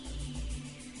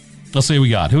 Let's see what we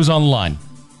got. Who's on the line?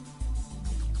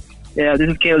 Yeah, this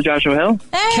is Caleb Joshua Hill.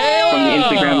 Hey! Caleb! From the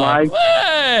Instagram Live.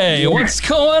 Hey! What's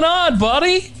going on,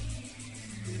 buddy?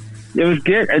 It was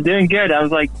good. I'm doing good. I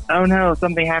was like, oh no,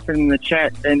 something happened in the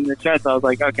chat. So I was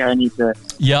like, okay, I need to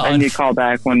call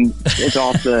back when it's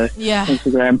off the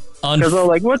Instagram. Because I was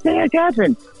like, what the heck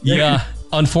happened? Yeah.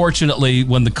 Unfortunately,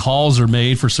 when the calls are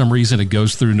made, for some reason, it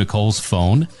goes through Nicole's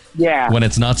phone. Yeah. When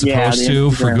it's not supposed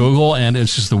to for Google, and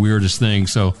it's just the weirdest thing.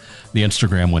 So the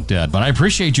Instagram went dead. But I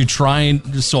appreciate you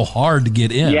trying so hard to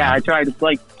get in. Yeah, I tried.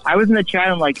 I was in the chat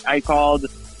and I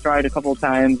tried a couple of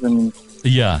times, and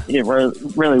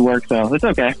it really worked. So it's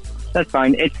okay. That's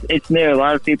fine. It's new. A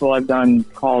lot of people I've done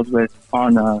calls with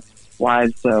on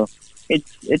live, so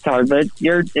it's hard. But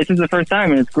this is the first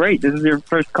time, and it's great. This is your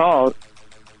first call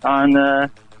on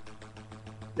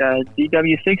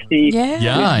DW60.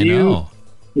 Yeah, I know.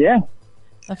 Yeah.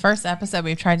 The first episode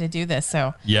we've tried to do this,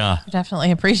 so yeah, I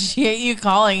definitely appreciate you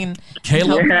calling.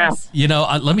 Caleb,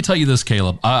 let me tell you this,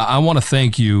 Caleb. I want to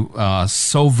thank you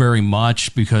so very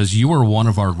much because you are one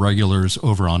of our regulars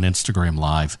over on Instagram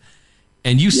Live,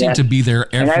 and you seem to be there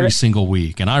every single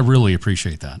week, and I really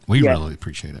appreciate that. We really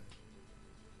appreciate it.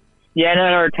 Yeah, I had a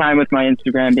hard time with my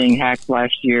Instagram being hacked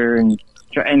last year and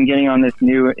getting on this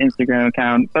new Instagram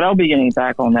account, but I'll be getting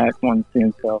back on that one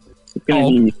soon, so it's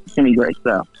gonna be great.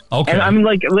 So okay, and I'm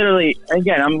literally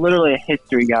a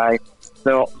history guy,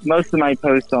 so most of my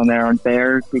posts on there aren't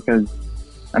there because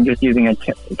I'm just using a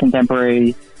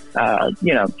contemporary,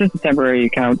 just a temporary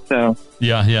account. So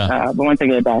but once I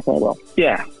get it back, I will.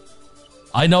 Yeah,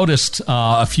 I noticed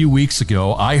a few weeks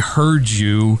ago, I heard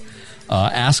you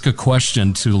ask a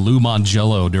question to Lou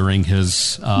Mangello during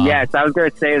his... yes, I was going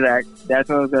to say that. That's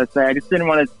what I was going to say. I just didn't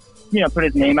want to, put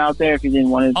his name out there if he didn't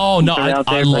want to... Oh, no,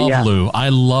 I love Lou. I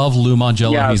love Lou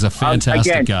Mangello. Yeah, he's a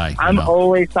fantastic guy. I'm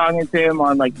always talking to him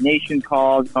on, Nation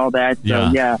calls and all that.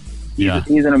 So,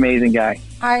 he's an amazing guy.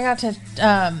 I got to...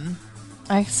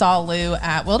 I saw Lou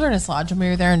at Wilderness Lodge when we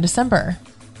were there in December.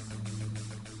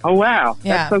 Oh, wow.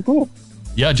 That's so cool.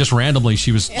 Yeah, just randomly,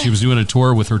 she was doing a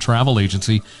tour with her travel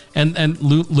agency, and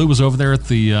Lou was over there at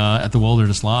the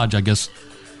Wilderness Lodge. I guess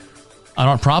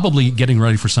probably getting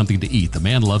ready for something to eat. The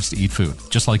man loves to eat food,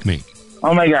 just like me.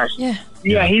 Oh my gosh! Yeah.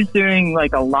 He's doing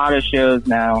a lot of shows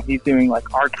now. He's doing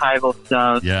archival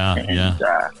stuff.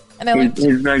 And I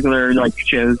his regular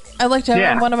shows. I looked over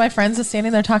and one of my friends was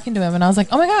standing there talking to him, and I was like,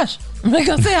 "Oh my gosh, I'm gonna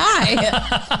go say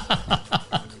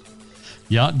hi."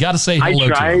 Yeah, got to say hello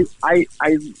to him. I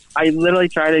literally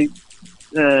try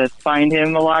to find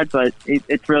him a lot, but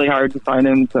it's really hard to find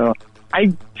him. So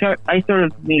I sort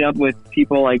of meet up with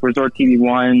people like Resort TV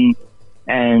One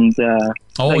and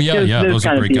those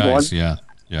are great guys. Yeah.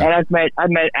 And I've met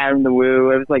Adam the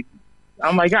Woo. It was like,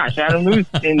 oh my gosh, Adam Woo's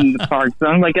in the park, so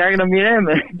I'm like, I gotta meet him.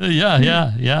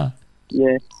 Yeah.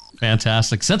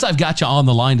 Fantastic. Since I've got you on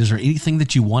the line, is there anything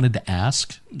that you wanted to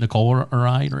ask Nicole or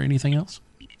I or anything else?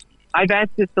 I've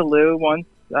asked this to Lou once.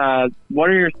 What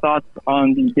are your thoughts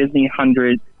on the Disney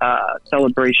 100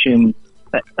 celebration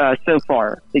so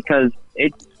far? Because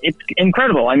it's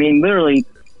incredible. I mean, literally,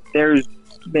 they're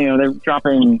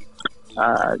dropping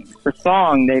the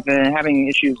song. They've been having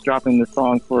issues dropping the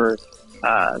song for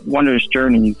Wondrous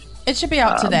Journeys. It should be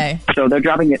out today. So they're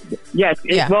dropping it. Yes.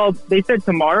 Well, they said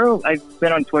tomorrow. I've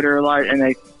been on Twitter a lot, and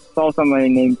I saw somebody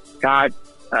named Scott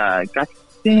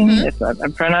Gusting, if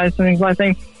I'm pronouncing his last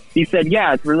name. He said,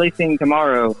 it's releasing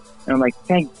tomorrow. And I'm like,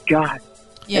 thank God.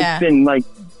 Yeah. It's been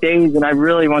days, and I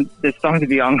really want this song to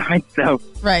be online. So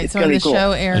right. it's So when the cool.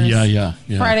 show airs, yeah.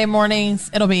 Friday mornings,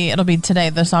 it'll be today.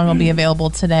 The song will be available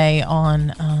today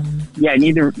on. Yeah,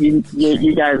 you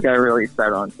guys got to really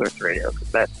start on Source Radio,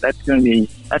 because that's gonna be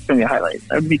a highlight.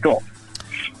 That would be cool.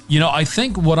 You know, I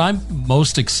think what I'm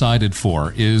most excited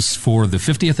for is for the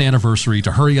 50th anniversary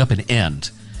to hurry up and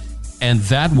end. And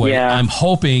that way, I'm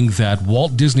hoping that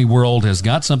Walt Disney World has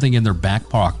got something in their back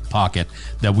pocket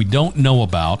that we don't know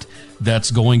about that's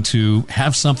going to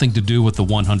have something to do with the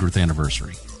 100th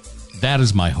anniversary. That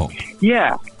is my hope.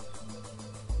 Yeah.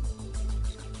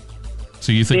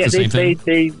 So you think the same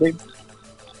thing?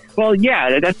 Well,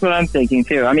 yeah, that's what I'm thinking,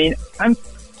 too. I mean, I'm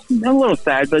a little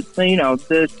sad, but, you know,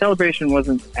 the celebration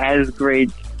wasn't as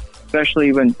great,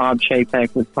 especially when Bob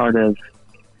Chapek was part of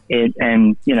it,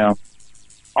 and, you know,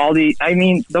 the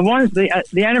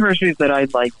anniversaries that I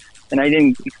liked, and I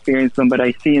didn't experience them, but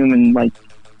I see them in, like,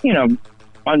 you know,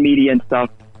 on media and stuff.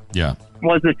 Yeah.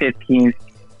 Was the 15th,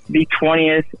 the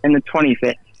 20th, and the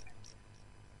 25th.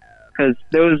 Because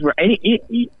those were,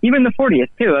 even the 40th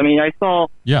too. I mean, I've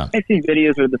seen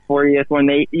videos of the 40th when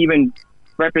they even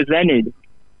represented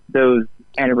those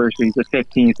anniversaries, the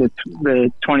 15th,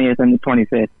 the 20th, and the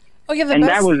 25th. Oh, yeah,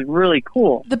 that was really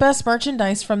cool. The best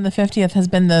merchandise from the 50th has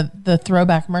been the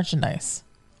throwback merchandise.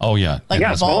 Oh, yeah. Like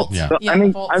the vault. Yeah. So, I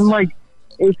mean, I'm like,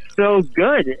 it's so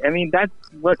good. I mean, that's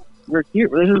what we're here.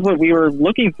 This is what we were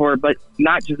looking for, but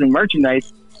not just in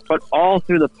merchandise, but all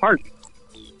through the park.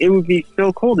 It would be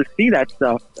so cool to see that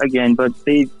stuff again, but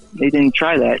they didn't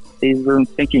try that. They weren't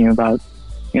thinking about,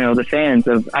 you know, the fans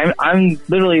of. I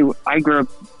grew up.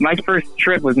 My first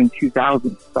trip was in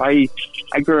 2000, so I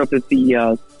grew up at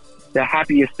the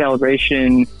happiest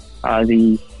celebration,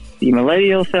 the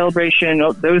millennial celebration,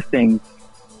 those things.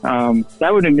 That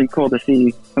would have been cool to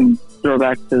see some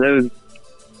throwbacks to those.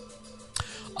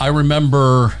 I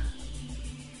remember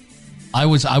I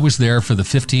was there for the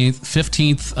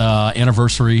 15th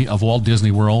anniversary of Walt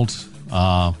Disney World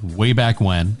way back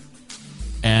when.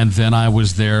 And then I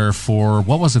was there for,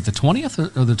 what was it, the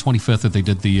 20th or the 25th that they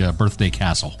did the birthday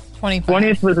castle?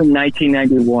 20th was in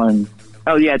 1991.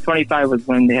 Oh, yeah, 25 was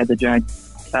when they had the giant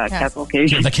castle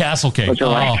cake. The castle cake. Which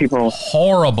people.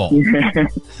 Horrible.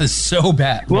 It's so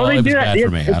bad. Well, they do that.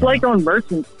 It's like on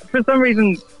merchandise. For some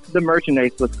reason, the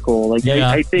merchandise looks cool. Like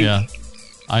I think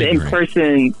in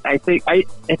person,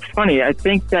 it's funny. I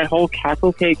think that whole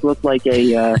castle cake looked like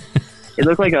it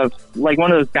looked like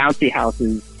one of those bouncy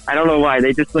houses. I don't know why.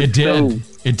 They just looked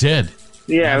It did.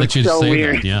 Yeah, it was so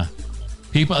weird. That, yeah.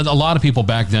 A lot of people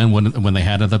back then when they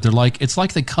had it, that they're like, it's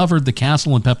like they covered the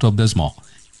castle in Pepto-Bismol.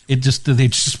 They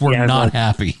just were not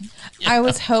happy. I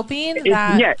was hoping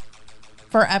that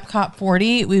for Epcot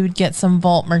 40, we would get some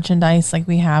vault merchandise like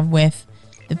we have with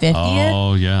the 50th.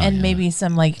 Oh, yeah. And maybe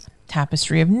some like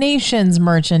Tapestry of Nations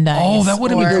merchandise. Oh, that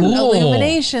would have been cool.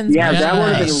 Illuminations. Yeah, that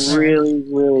would have been really,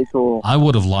 really cool. I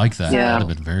would have liked that. Yeah. That would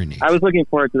have been very neat. I was looking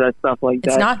forward to that stuff like that.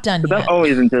 It's not done yet. I'm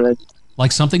always into it.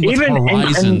 Like something with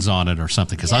Horizons on it or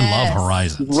something, because I love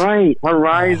Horizons. Right,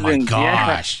 Horizons. Oh, my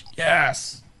gosh. Yeah.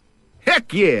 Yes.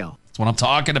 Heck yeah. That's what I'm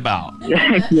talking about.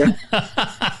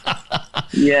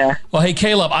 Yeah. Well, hey,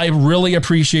 Caleb, I really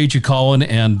appreciate you calling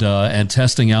and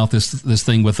testing out this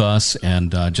thing with us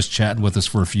and just chatting with us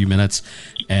for a few minutes.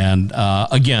 And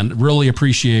again, really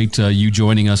appreciate you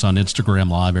joining us on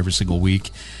Instagram Live every single week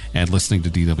and listening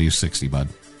to DW60, bud.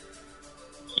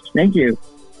 Thank you.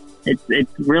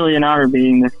 It's really an honor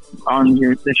being on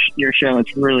your show.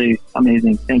 It's really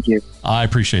amazing. Thank you. I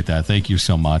appreciate that. Thank you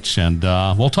so much. And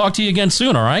we'll talk to you again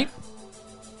soon, all right?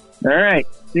 All right.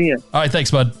 See ya. All right.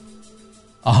 Thanks, bud.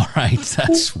 All right.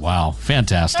 That's, wow.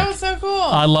 Fantastic. That was so cool.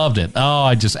 I loved it. Oh,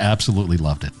 I just absolutely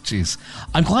loved it. Jeez.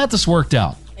 I'm glad this worked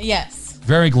out. Yes.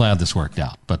 Very glad this worked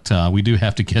out. But we do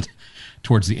have to get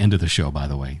towards the end of the show, by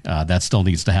the way. That still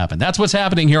needs to happen. That's what's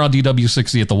happening here on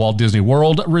DW60 at the Walt Disney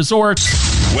World Resort.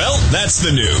 Well, that's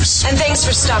the news. And thanks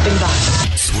for stopping by.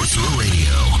 Sorcerer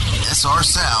Radio,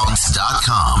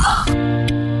 srsounds.com.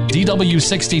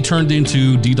 DW60 turned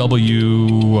into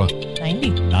DW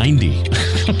 90.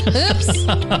 Oops.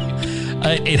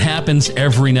 It happens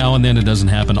every now and then. It doesn't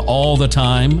happen all the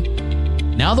time.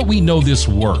 Now that we know this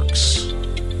works,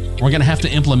 we're going to have to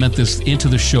implement this into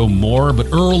the show more, but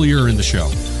earlier in the show.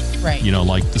 Right. You know,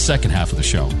 like the second half of the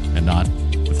show and not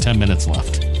with 10 minutes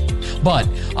left. But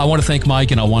I want to thank Mike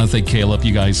and I want to thank Caleb.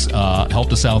 You guys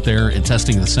helped us out there in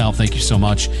testing this out. Thank you so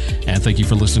much. And thank you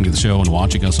for listening to the show and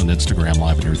watching us on Instagram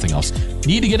Live and everything else.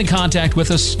 Need to get in contact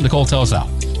with us? Nicole, tell us how.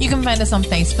 You can find us on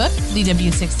Facebook,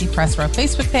 DW60 Press Row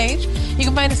Facebook page. You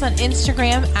can find us on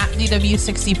Instagram at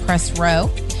DW60 Press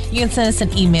Row. You can send us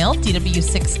an email,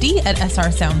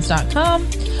 dw60@srsounds.com,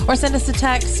 or send us a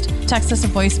text us a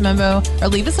voice memo, or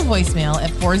leave us a voicemail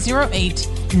at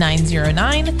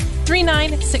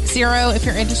 408-909-3960. If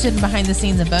you're interested in behind the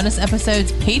scenes and bonus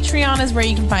episodes, Patreon is where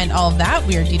you can find all of that.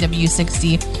 We are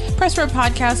DW60 Press Row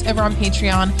Podcast over on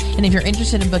Patreon. And if you're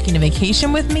interested in booking a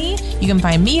vacation with me, you can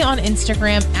find me on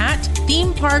Instagram at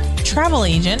Theme Park Travel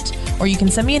Agent, or you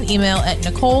can send me an email at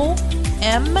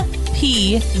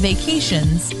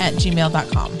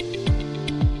NicoleMPVacations@gmail.com.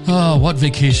 Oh, what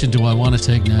vacation do I want to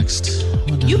take next?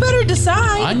 You better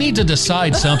decide. I need to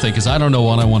decide something because I don't know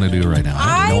what I want to do right now.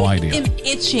 I have no idea. I am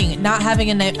itching not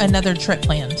having another trip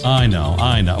planned. I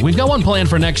know. We've got one planned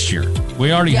for next year.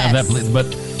 We already have that, but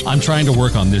I'm trying to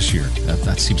work on this year.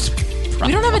 That seems to be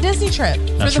We don't have a Disney trip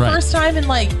for the first time in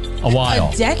like a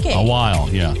while. A decade. A while,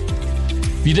 yeah.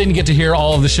 If you didn't get to hear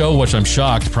all of the show, which I'm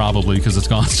shocked probably because it's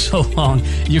gone so long,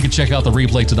 you can check out the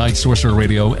replay tonight, Sorcerer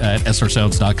Radio at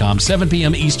srsounds.com. 7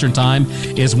 p.m. Eastern Time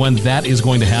is when that is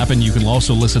going to happen. You can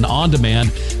also listen on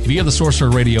demand via the Sorcerer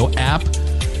Radio app,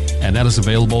 and that is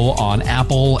available on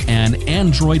Apple and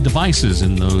Android devices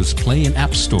in those Play and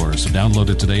App stores. So download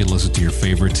it today and listen to your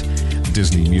favorite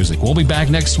Disney music. We'll be back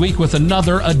next week with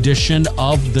another edition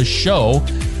of the show.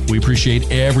 We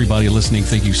appreciate everybody listening.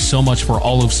 Thank you so much for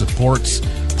all of supports,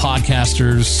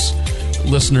 podcasters,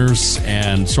 listeners,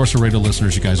 and Sorcerer Radio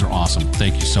listeners. You guys are awesome.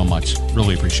 Thank you so much.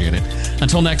 Really appreciate it.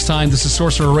 Until next time, this is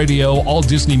Sorcerer Radio, all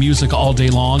Disney music all day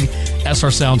long,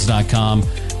 srsounds.com.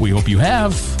 We hope you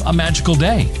have a magical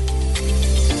day.